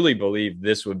truly believe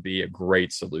this would be a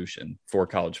great solution for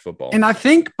college football. And I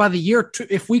think by the year,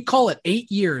 if we call it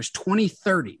 8 years,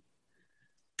 2030.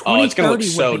 It's going to look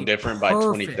so different by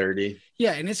 2030.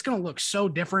 Yeah, and it's going to look so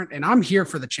different. And I'm here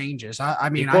for the changes. I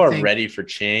mean, people are ready for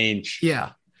change.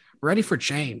 Yeah, ready for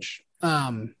change.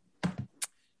 Kind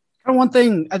of one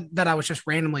thing that I was just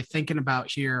randomly thinking about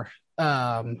here.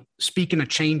 Speaking of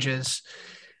changes,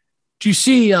 do you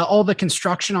see all the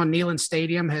construction on Neyland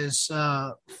Stadium has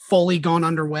fully gone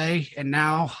underway, and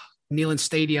now Neyland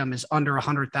Stadium is under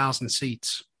 100,000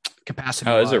 seats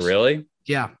capacity. Oh, is it really?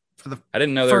 Yeah. I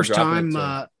didn't know they first were time.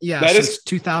 That since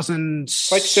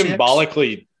 2006. Like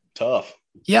symbolically tough.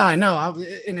 Yeah, I know.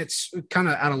 And it's kind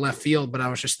of out of left field, but I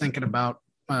was just thinking about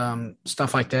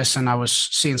stuff like this. And I was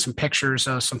seeing some pictures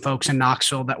of some folks in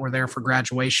Knoxville that were there for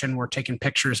graduation. Were taking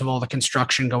pictures of all the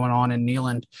construction going on in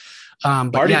Neyland.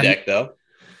 Party deck though.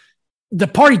 The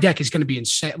party deck is going to be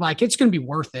insane. Like it's going to be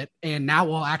worth it. And now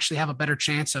we'll actually have a better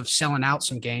chance of selling out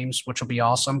some games, which will be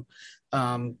awesome.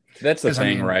 That's the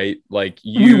thing, right? Like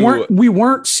we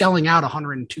weren't selling out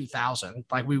 102,000.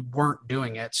 Like we weren't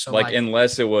doing it. So like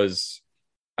unless it was,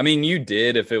 I mean, you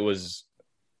did if it was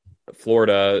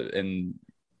Florida and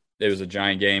it was a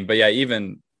giant game, but yeah,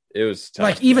 even it was tough.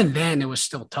 Like even then it was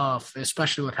still tough,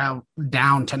 especially with how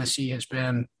down Tennessee has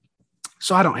been.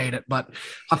 So I don't hate it, but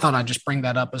I thought I'd just bring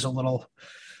that up as a little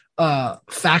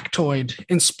factoid.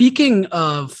 And speaking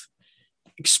of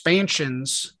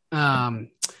expansions,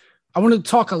 I wanted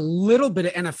to talk a little bit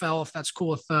of NFL, if that's cool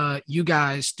with you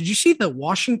guys. Did you see the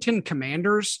Washington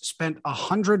Commanders spent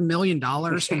 $100 million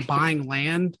in buying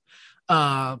land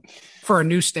for a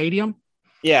new stadium?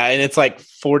 Yeah, and it's like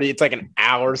it's like an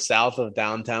hour south of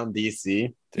downtown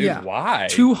DC. Dude, yeah. Why?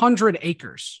 200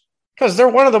 acres. Because they're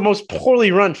one of the most poorly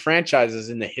run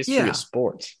franchises in the history of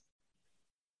sports.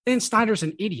 And Snyder's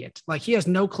an idiot. Like, he has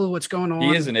no clue what's going on.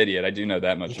 He is an idiot. I do know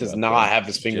that much. He does not have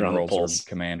his finger on the pulse.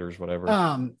 Commanders, whatever.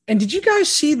 And did you guys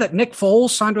see that Nick Foles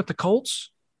signed with the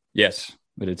Colts? Yes,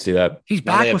 I did see that. He's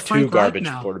back with Frank two garbage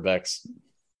Reich now. quarterbacks.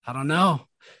 I don't know.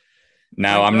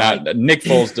 No, I'm not. Nick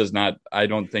Foles does not. I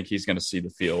don't think he's going to see the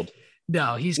field.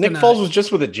 No, Nick Foles was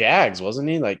just with the Jags, wasn't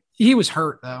he? Like, he was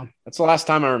hurt though. That's the last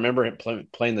time I remember him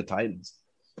playing the Titans.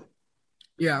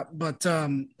 Yeah, but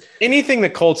anything the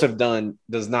Colts have done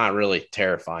does not really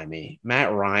terrify me.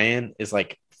 Matt Ryan is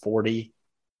like 40,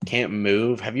 can't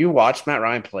move. Have you watched Matt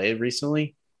Ryan play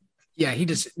recently? Yeah, he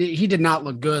did not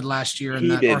look good last year in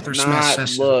that Arthur Smith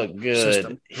system. Look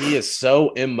good. He is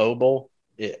so immobile.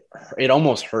 It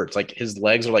almost hurts. Like, his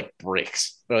legs are like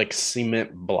bricks. They're like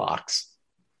cement blocks.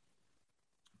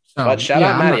 So, but shout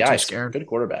out Matty Ice. Good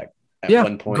quarterback. At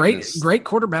one point great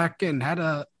quarterback, and had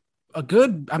a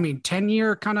good,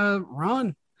 10-year kind of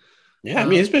run. Yeah,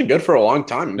 he's been good for a long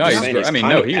time. No, he was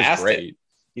great.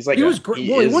 He's like, he was great.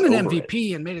 Well, he won an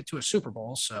MVP and made it to a Super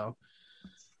Bowl. So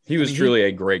he was truly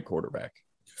a great quarterback.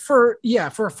 For a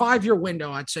 5-year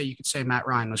window, I'd say you could say Matt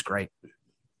Ryan was great,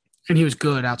 and he was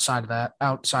good outside of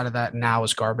that. Now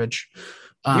is garbage.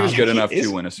 He was good enough to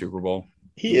win a Super Bowl.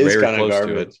 He is kind of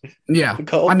garbage. Yeah,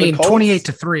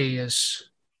 28-3 is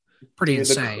pretty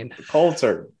insane. The Colts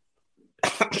are.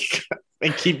 They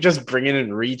keep just bringing in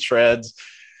retreads.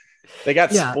 They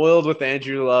got spoiled with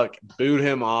Andrew Luck, booed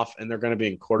him off, and they're going to be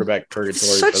in quarterback purgatory for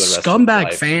the rest of their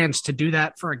life. Scumbag fans to do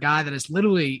that for a guy that has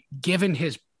literally given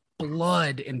his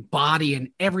blood and body and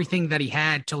everything that he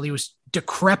had till he was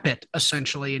decrepit,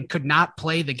 essentially, and could not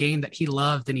play the game that he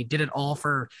loved, and he did it all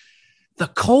for the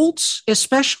Colts,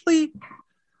 especially.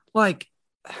 Like,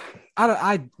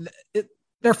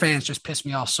 their fans just piss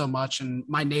me off so much, and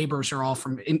my neighbors are all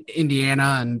from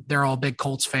Indiana, and they're all big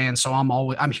Colts fans, so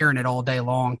I'm hearing it all day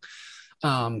long.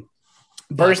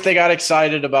 First, they got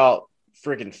excited about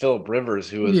freaking Phillip Rivers,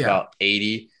 who was about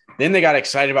 80. Then they got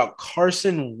excited about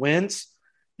Carson Wentz.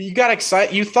 You got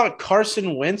excited. You thought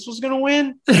Carson Wentz was going to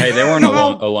win? Hey, they weren't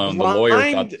alone. The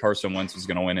lawyer thought Carson Wentz was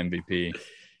going to win MVP.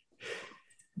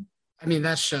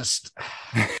 That's just.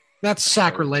 That's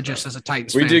sacrilegious as a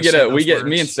Titans fan.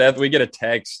 Me and Seth, we get a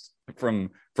text from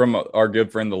our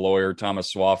good friend, the lawyer,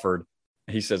 Thomas Swafford.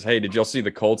 He says, "Hey, did y'all see the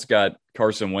Colts got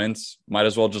Carson Wentz? Might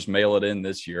as well just mail it in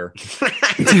this year."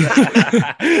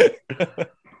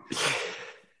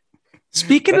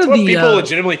 Speaking That's of what people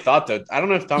legitimately thought, though. I don't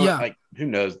know if Thomas, who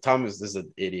knows? Thomas is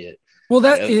an idiot.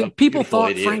 Well, people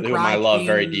thought Frank Reich I love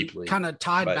very deeply kind of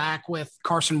tied back with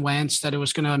Carson Wentz, that it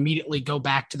was going to immediately go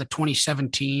back to the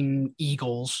 2017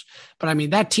 Eagles. But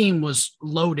that team was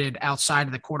loaded outside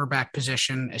of the quarterback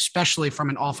position, especially from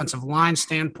an offensive line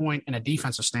standpoint and a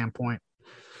defensive standpoint.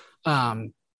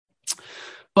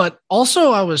 But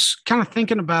also I was kind of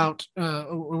thinking about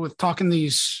with talking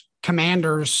these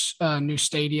Commanders new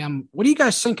stadium. What do you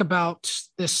guys think about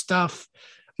this stuff?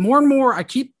 More and more, I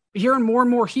keep hearing more and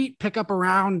more heat pick up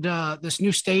around this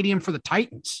new stadium for the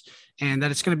Titans, and that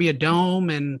it's going to be a dome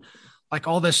and like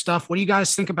all this stuff. What do you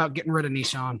guys think about getting rid of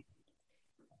Nissan?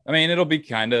 It'll be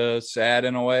kind of sad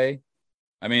in a way.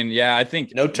 I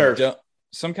think no turf.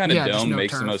 Some kind of dome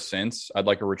makes turf. the most sense. I'd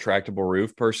like a retractable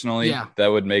roof personally. Yeah. That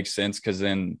would make sense, because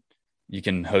then you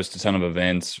can host a ton of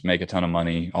events, make a ton of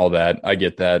money, all that. I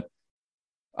get that.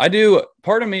 I do.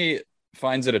 Part of me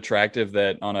finds it attractive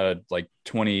that on a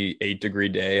 28-degree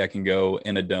day I can go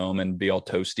in a dome and be all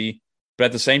toasty, but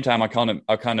at the same time I kind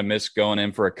of miss going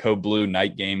in for a code blue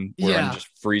night game where I'm just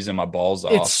freezing my balls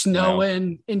off. It's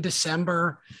snowing in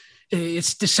December.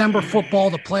 It's December football.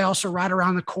 The playoffs are right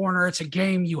around the corner. It's a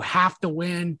game you have to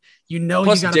win.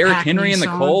 Plus, you got Derrick Henry in the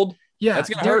cold. Yeah, that's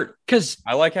gonna hurt, because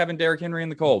I like having Derrick Henry in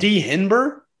the cold. D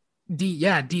Henber.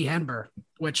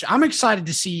 Which I'm excited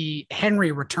to see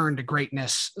Henry return to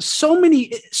greatness.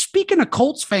 Speaking of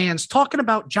Colts fans, talking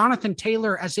about Jonathan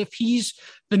Taylor as if he's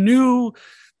the new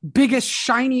biggest,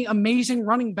 shiny, amazing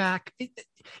running back.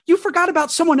 You forgot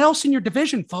about someone else in your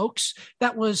division, folks,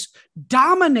 that was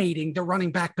dominating the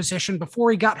running back position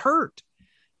before he got hurt.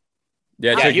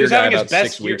 Yeah, check your guy about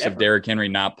 6 weeks of Derrick Henry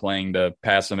not playing to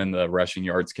pass him in the rushing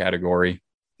yards category.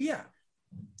 Yeah.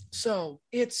 So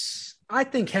I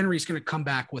think Henry's going to come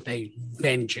back with a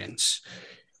vengeance.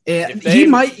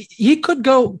 He could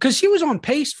go, because he was on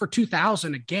pace for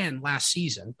 2,000 again last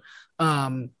season.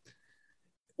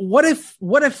 What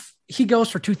if he goes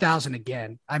for 2,000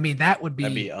 again? That'd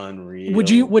be unreal.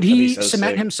 Would he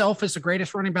cement himself as the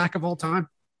greatest running back of all time?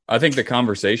 I think the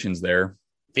conversation's there.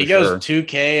 If he goes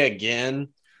 2K again,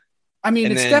 I mean,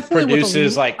 and it's then definitely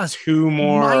produces like a 2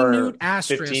 more minute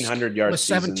asterisk 1,500 yard with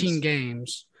 17 seasons.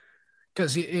 games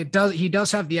because he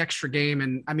does have the extra game.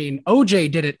 And I mean,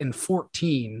 OJ did it in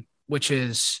 14, which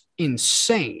is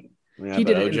insane. Yeah, He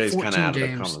but did it in OJ's kind of 14 out of the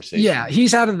games. conversation. Yeah,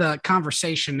 he's out of the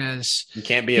conversation as you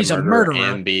can't be he's a murderer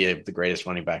and be the greatest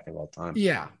running back of all time.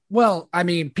 Yeah. Well, I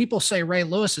mean, people say Ray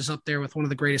Lewis is up there with one of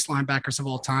the greatest linebackers of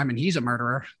all time, and he's a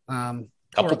murderer.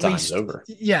 Couple times over.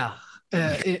 Yeah.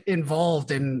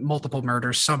 Involved in multiple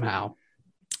murders somehow.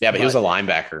 Yeah, but he was a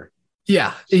linebacker.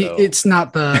 Yeah. So. It's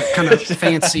not the kind of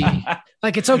fancy,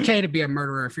 like it's okay to be a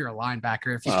murderer if you're a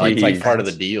linebacker. If you it's like part of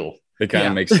the deal. It kind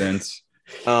of makes sense.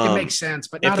 It makes sense,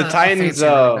 but if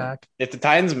the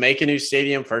Titans make a new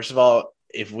stadium, first of all,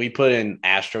 if we put in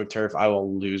AstroTurf, I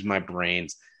will lose my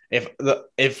brains.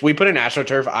 If we put in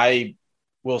AstroTurf, I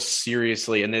will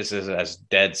seriously, and this is as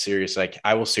dead serious, like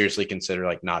I will seriously consider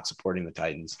like not supporting the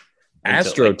Titans.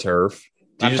 AstroTurf.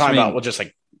 I'm talking about just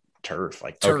like turf,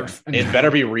 like turf. Okay. It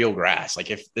better be real grass.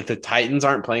 Like if the Titans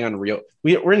aren't playing on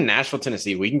we're in Nashville,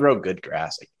 Tennessee. We can grow good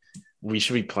grass. Like we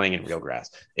should be playing in real grass.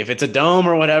 If it's a dome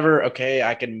or whatever, okay,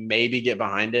 I can maybe get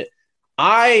behind it.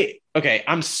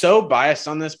 I'm so biased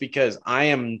on this because I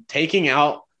am taking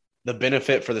out the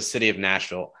benefit for the city of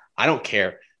Nashville. I don't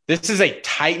care. This is a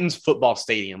Titans football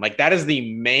stadium. Like that is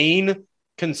the main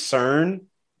concern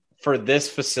for this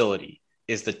facility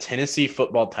is the Tennessee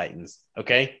Football Titans.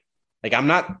 Okay. Like I'm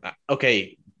not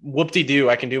okay. Whoop-de-doo.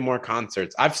 I can do more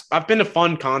concerts. I've been to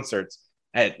fun concerts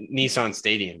at Nissan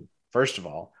Stadium. First of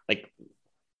all, like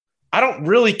I don't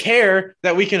really care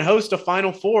that we can host a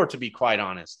Final Four, to be quite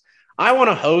honest. I want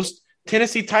to host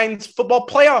Tennessee Titans football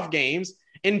playoff games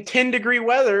in 10-degree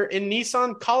weather in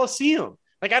Nissan Coliseum.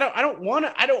 Like I don't want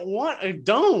a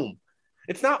dome.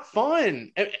 It's not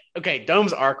fun. Okay,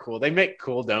 domes are cool. They make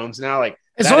cool domes now. Like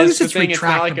as long as it's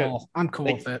retractable, I'm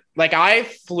cool with it. Like I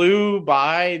flew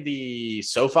by the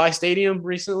SoFi Stadium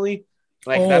recently.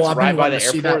 Like that's right by the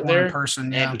airport there.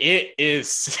 Yeah. And it is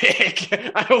sick.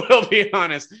 I will be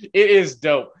honest. It is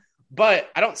dope. But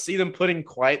I don't see them putting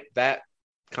quite that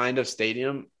kind of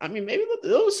stadium. I mean, maybe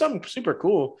they'll do something super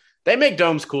cool. They make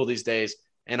domes cool these days,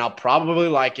 and I'll probably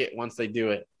like it once they do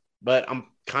it. But I'm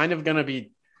kind of going to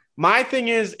be – my thing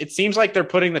is it seems like they're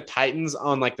putting the Titans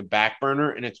on like the back burner,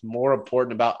 and it's more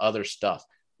important about other stuff.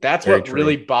 That's what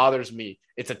really bothers me.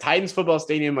 It's a Titans football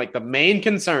stadium. Like the main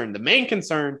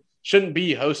concern shouldn't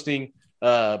be hosting,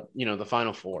 the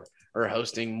Final Four or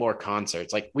hosting more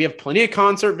concerts. Like we have plenty of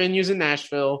concert venues in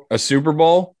Nashville. A Super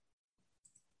Bowl.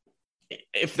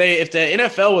 If the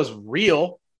NFL was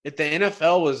real, if the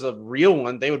NFL was a real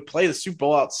one, they would play the Super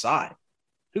Bowl outside.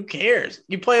 Who cares?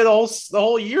 You play the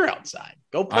whole year outside.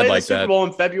 Go play the Super Bowl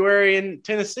in February in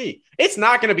Tennessee. It's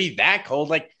not going to be that cold.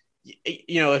 Like,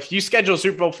 if you schedule a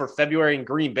Super Bowl for February in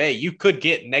Green Bay, you could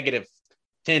get negative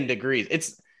 10 degrees.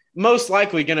 It's most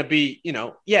likely going to be,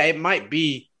 it might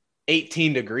be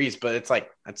 18 degrees, but it's like,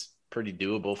 that's pretty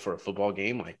doable for a football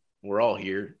game. Like we're all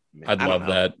here. I'd love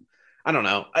that. I don't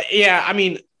know. I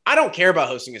mean, I don't care about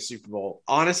hosting a Super Bowl.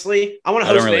 Honestly, I want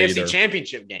to host an AFC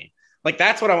championship game. Like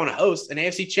that's what I want to host, an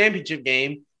AFC championship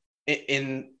game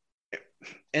and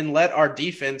let our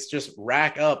defense just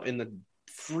rack up in the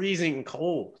freezing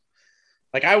cold.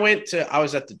 Like I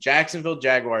was at the Jacksonville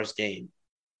Jaguars game,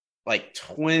 like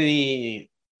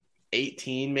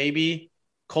 2018, maybe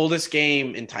coldest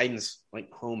game in Titans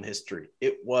like home history.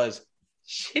 It was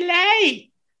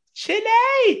chilly,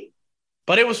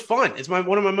 but it was fun. It's one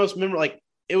of my most memorable. Like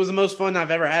it was the most fun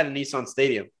I've ever had in Nissan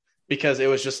Stadium because it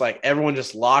was just like everyone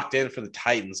just locked in for the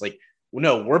Titans. Like,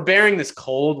 no, we're bearing this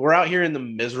cold. We're out here in the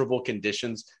miserable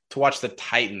conditions to watch the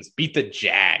Titans beat the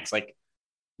Jags. Like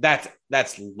that's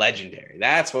legendary.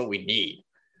 That's what we need.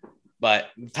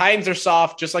 But the Titans are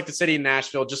soft, just like the city of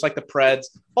Nashville, just like the Preds.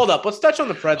 Hold up. Let's touch on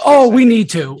the Preds. Oh, we need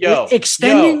to.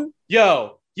 Extending.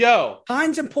 Yo.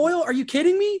 Hines and Poyle, are you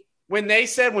kidding me? When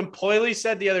Poyle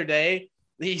said the other day,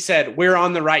 he said, we're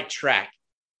on the right track.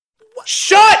 What?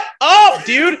 Shut up,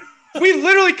 dude. We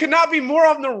literally could not be more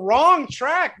on the wrong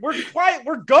track. We're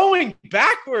going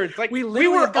backwards. Like we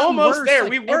were almost there.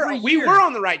 Like we were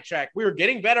on the right track. We were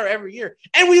getting better every year.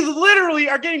 And we literally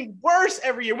are getting worse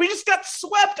every year. We just got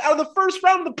swept out of the first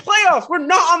round of the playoffs. We're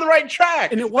not on the right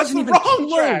track. And it wasn't even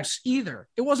close either.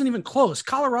 It wasn't even close.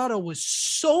 Colorado was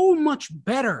so much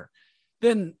better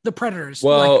than the Predators.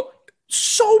 Well,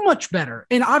 so much better.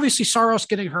 And obviously Saros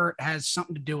getting hurt has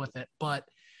something to do with it, but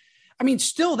I mean,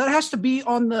 still, that has to be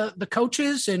on the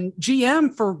coaches and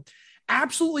GM for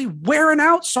absolutely wearing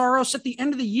out Saros at the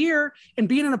end of the year and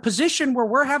being in a position where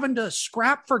we're having to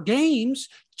scrap for games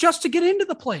just to get into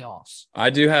the playoffs.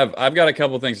 I've got a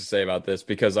couple things to say about this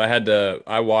because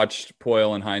I watched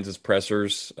Poyle and Hines'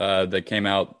 pressers that came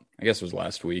out, I guess it was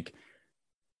last week.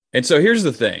 And so here's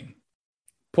the thing.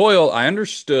 Poyle, I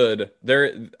understand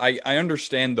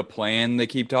the plan they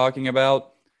keep talking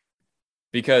about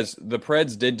because the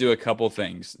Preds did do a couple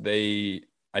things. They,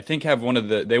 I think,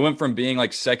 they went from being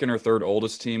like second or third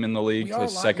oldest team in the league to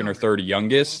second or third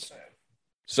youngest.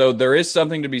 So there is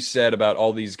something to be said about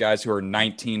all these guys who are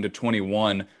 19 to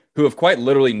 21 who have quite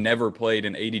literally never played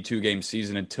an 82-game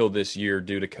season until this year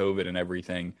due to COVID and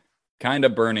everything, kind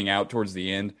of burning out towards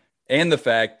the end. And the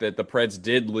fact that the Preds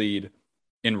did lead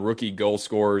in rookie goal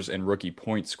scorers and rookie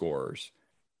point scorers.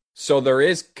 So there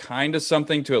is kind of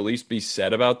something to at least be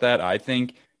said about that. I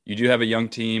think you do have a young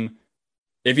team.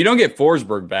 If you don't get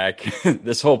Forsberg back,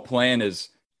 this whole plan is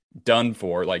done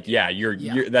for. Like,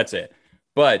 you're that's it.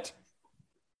 But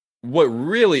what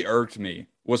really irked me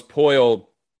was Poyle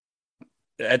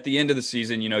at the end of the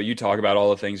season. You know, you talk about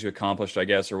all the things you accomplished, I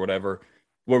guess, or whatever.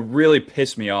 What really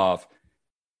pissed me off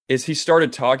is he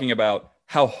started talking about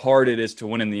how hard it is to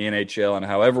win in the NHL and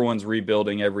how everyone's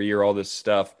rebuilding every year, all this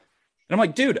stuff. And I'm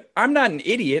like, dude, I'm not an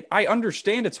idiot. I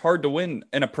understand it's hard to win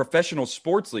in a professional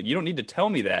sports league. You don't need to tell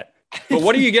me that. But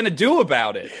what are you going to do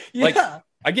about it? Yeah. Like,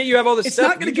 I get you have all this stuff.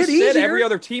 Not gonna You just get said easier. every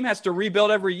other team has to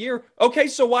rebuild every year. Okay,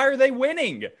 so why are they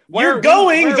winning? You're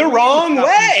going the wrong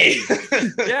way.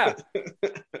 Yeah.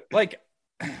 Like,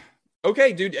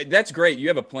 okay, dude, that's great. You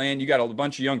have a plan. You got a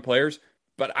bunch of young players.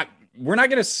 But we're not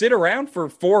going to sit around for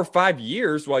 4 or 5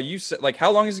 years while you sit. Like,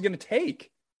 how long is it going to take?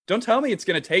 Don't tell me it's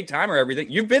going to take time or everything.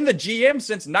 You've been the GM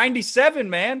since 97,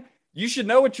 man. You should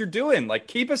know what you're doing. Like,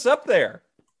 keep us up there.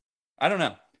 I don't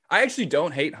know. I actually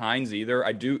don't hate Hines either.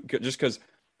 I do just because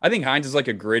I think Hines is like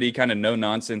a gritty, kind of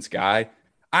no-nonsense guy.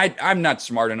 I'm not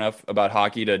smart enough about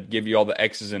hockey to give you all the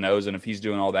X's and O's and if he's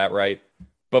doing all that right.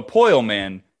 But Poyle,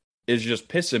 man, is just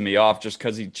pissing me off just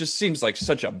because he just seems like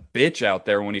such a bitch out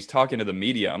there when he's talking to the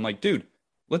media. I'm like, dude,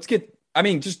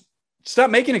 just stop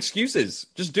making excuses.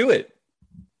 Just do it.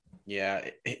 Yeah.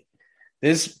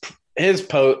 His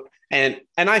post, and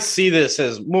I see this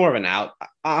as more of an out.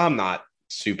 I'm not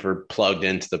super plugged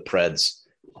into the Preds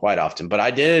quite often, but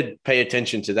I did pay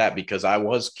attention to that because I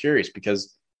was curious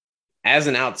because as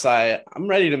an outside, I'm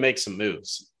ready to make some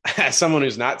moves. As someone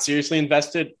who's not seriously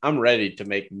invested, I'm ready to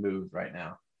make a move right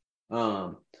now.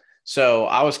 So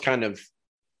I was kind of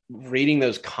reading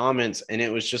those comments and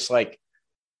it was just like,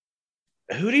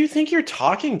 who do you think you're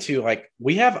talking to? Like,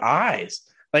 we have eyes.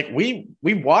 Like we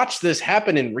watched this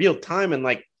happen in real time. And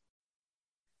like,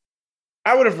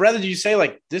 I would have rather you say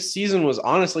like, this season was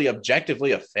honestly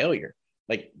objectively a failure.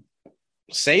 Like,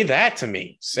 say that to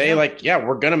me. Say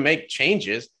we're going to make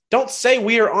changes. Don't say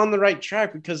we are on the right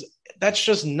track because that's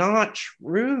just not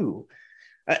true.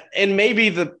 And maybe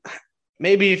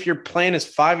if your plan is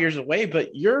 5 years away,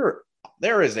 but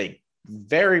there is a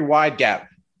very wide gap.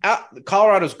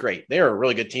 Colorado's great. They're a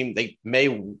really good team. They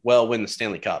may well win the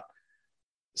Stanley Cup.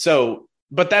 So,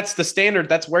 but that's the standard.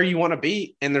 That's where you want to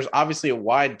be. And there's obviously a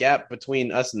wide gap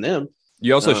between us and them.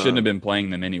 You also shouldn't have been playing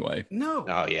them anyway. No.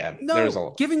 Oh, yeah.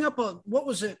 No, giving up what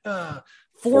was it?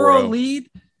 4-0 lead.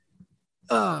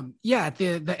 At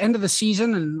the end of the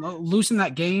season and losing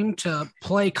that game to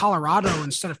play Colorado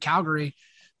instead of Calgary.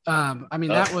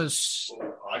 That was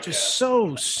just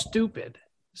so stupid.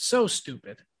 So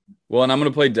stupid. Well, and I'm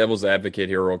going to play devil's advocate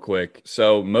here real quick.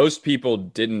 So most people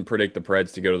didn't predict the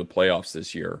Preds to go to the playoffs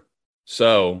this year.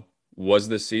 So was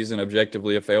this season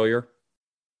objectively a failure?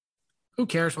 Who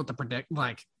cares what the predict?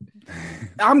 Like,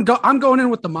 I'm going in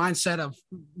with the mindset of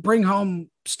bring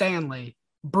Stanley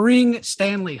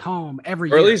home every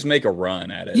year. Or at least make a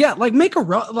run at it. Yeah, like make a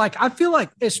run. Like, I feel like,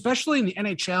 especially in the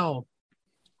NHL,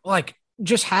 like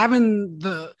just having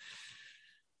the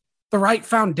right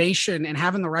foundation and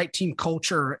having the right team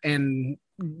culture and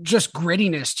just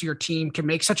grittiness to your team can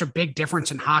make such a big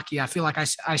difference in hockey. I feel like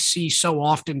I see so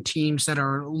often teams that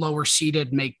are lower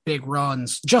seeded make big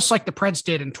runs, just like the Preds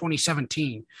did in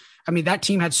 2017. I mean, that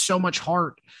team had so much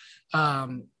heart. I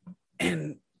don't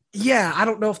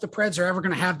know if the Preds are ever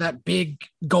going to have that big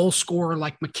goal scorer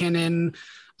like McKinnon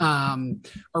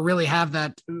or really have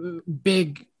that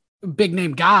big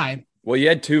name guy. Well, you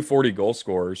had 240 goal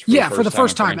scorers for the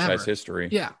first time in franchise history.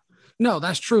 Yeah. No,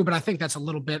 that's true, but I think that's a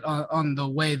little bit on the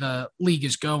way the league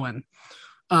is going.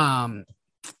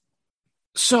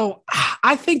 So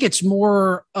I think it's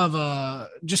more of a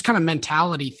just kind of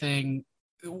mentality thing.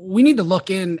 We need to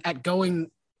look in at we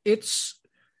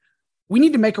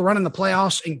need to make a run in the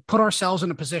playoffs and put ourselves in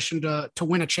a position to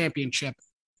win a championship.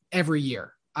 every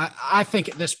year. I think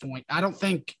at this point, I don't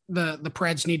think the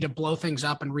Preds need to blow things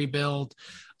up and rebuild.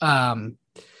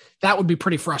 That would be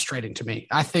pretty frustrating to me.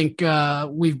 I think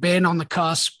we've been on the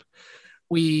cusp.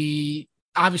 We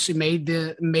obviously made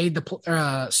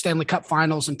the Stanley Cup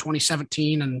Finals in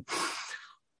 2017 and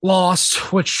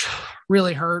lost, which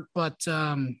really hurt. But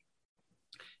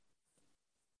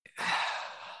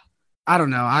I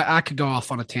don't know. I could go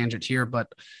off on a tangent here,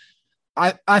 but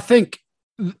I think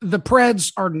the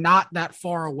Preds are not that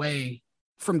far away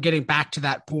from getting back to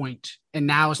that point. And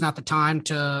now is not the time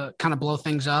to kind of blow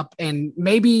things up. And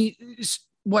maybe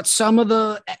what some of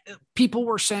the people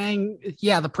were saying,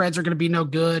 yeah, the Preds are going to be no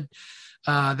good.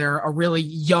 They're a really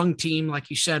young team.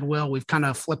 Like you said, Will, we've kind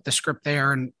of flipped the script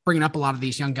there and bringing up a lot of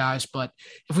these young guys. But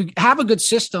if we have a good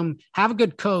system, have a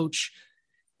good coach,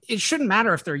 it shouldn't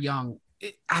matter if they're young.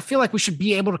 I feel like we should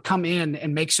be able to come in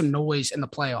and make some noise in the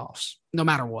playoffs, no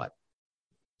matter what.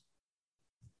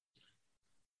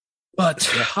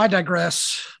 But yeah. I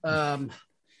digress. Yeah,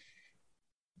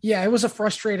 it was a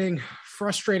frustrating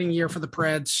year for the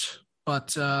Preds.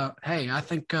 But, hey, I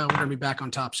think we're going to be back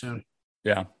on top soon.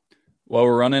 Yeah. Well,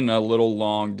 we're running a little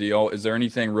long deal. Is there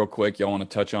anything real quick y'all want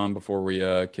to touch on before we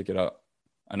kick it up?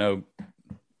 I know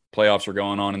playoffs are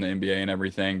going on in the NBA and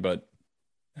everything, but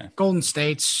Golden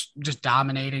State's just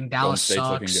dominating. Dallas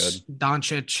sucks.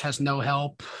 Doncic has no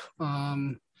help,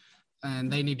 and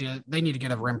they need to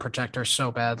get a rim protector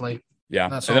so badly. Yeah,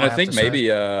 and then I think maybe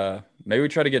we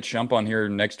try to get Shump on here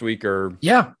next week, or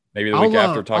maybe the week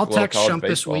after. I'll text Shump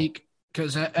this week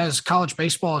because as college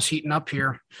baseball is heating up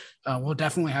here, we'll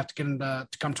definitely have to get him to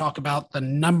come talk about the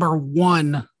number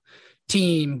one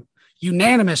team,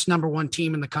 unanimous number one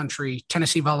team in the country,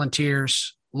 Tennessee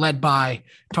Volunteers, led by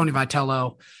Tony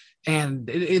Vitello, and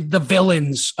the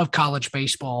villains of college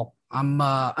baseball.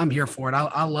 I'm here for it.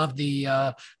 I love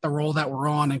the role that we're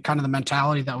on and kind of the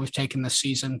mentality that we've taken this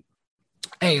season.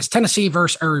 Hey, it's Tennessee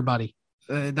versus everybody.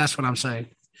 That's what I'm saying.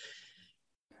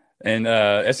 And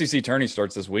SEC tourney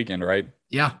starts this weekend, right?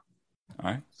 Yeah.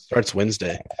 All right. Starts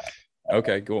Wednesday.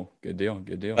 Okay, cool. Good deal.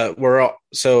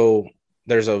 So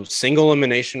there's a single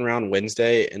elimination round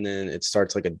Wednesday, and then it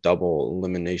starts like a double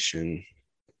elimination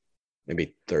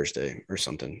maybe Thursday or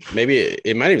something. Maybe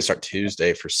it might even start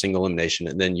Tuesday for single elimination,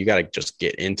 and then you got to just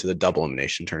get into the double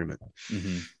elimination tournament.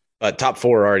 Mm-hmm. But top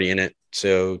four are already in it.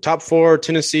 So top four: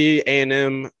 Tennessee,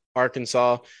 A&M,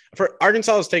 Arkansas. For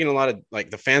Arkansas is taking a lot of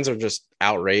the fans are just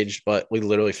outraged, but we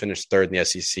literally finished third in the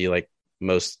SEC. Like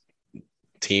most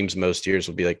teams, most years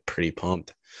will be pretty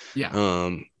pumped. Yeah.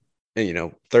 And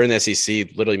third in the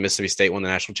SEC. Literally, Mississippi State won the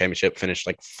national championship, finished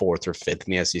fourth or fifth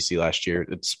in the SEC last year.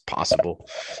 It's possible.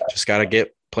 Just got to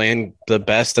get playing the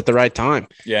best at the right time.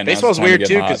 Yeah, baseball's weird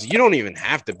too because you don't even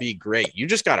have to be great. You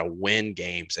just got to win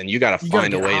games, and you got to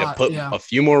find a way to put a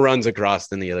few more runs across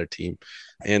than the other team.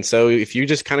 And so, if you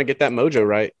just kind of get that mojo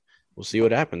right, we'll see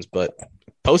what happens. But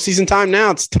postseason time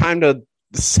now, it's time to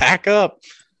sack up.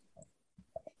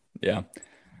 Yeah.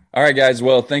 All right, guys.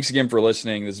 Well, thanks again for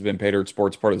listening. This has been Pay Dirt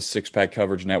Sports, part of the Six Pack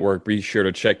Coverage Network. Be sure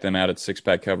to check them out at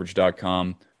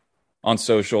sixpackcoverage.com. On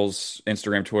socials,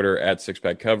 Instagram, Twitter, at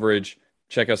Sixpack Coverage.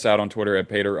 Check us out on Twitter at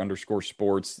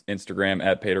Paydirt_sports, Instagram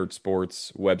at Paydirt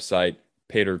Sports, website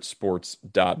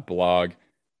paydirtsports.blog.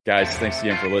 Guys, thanks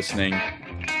again for listening.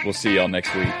 We'll see y'all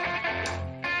next week.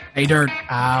 Pay Dirt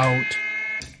out.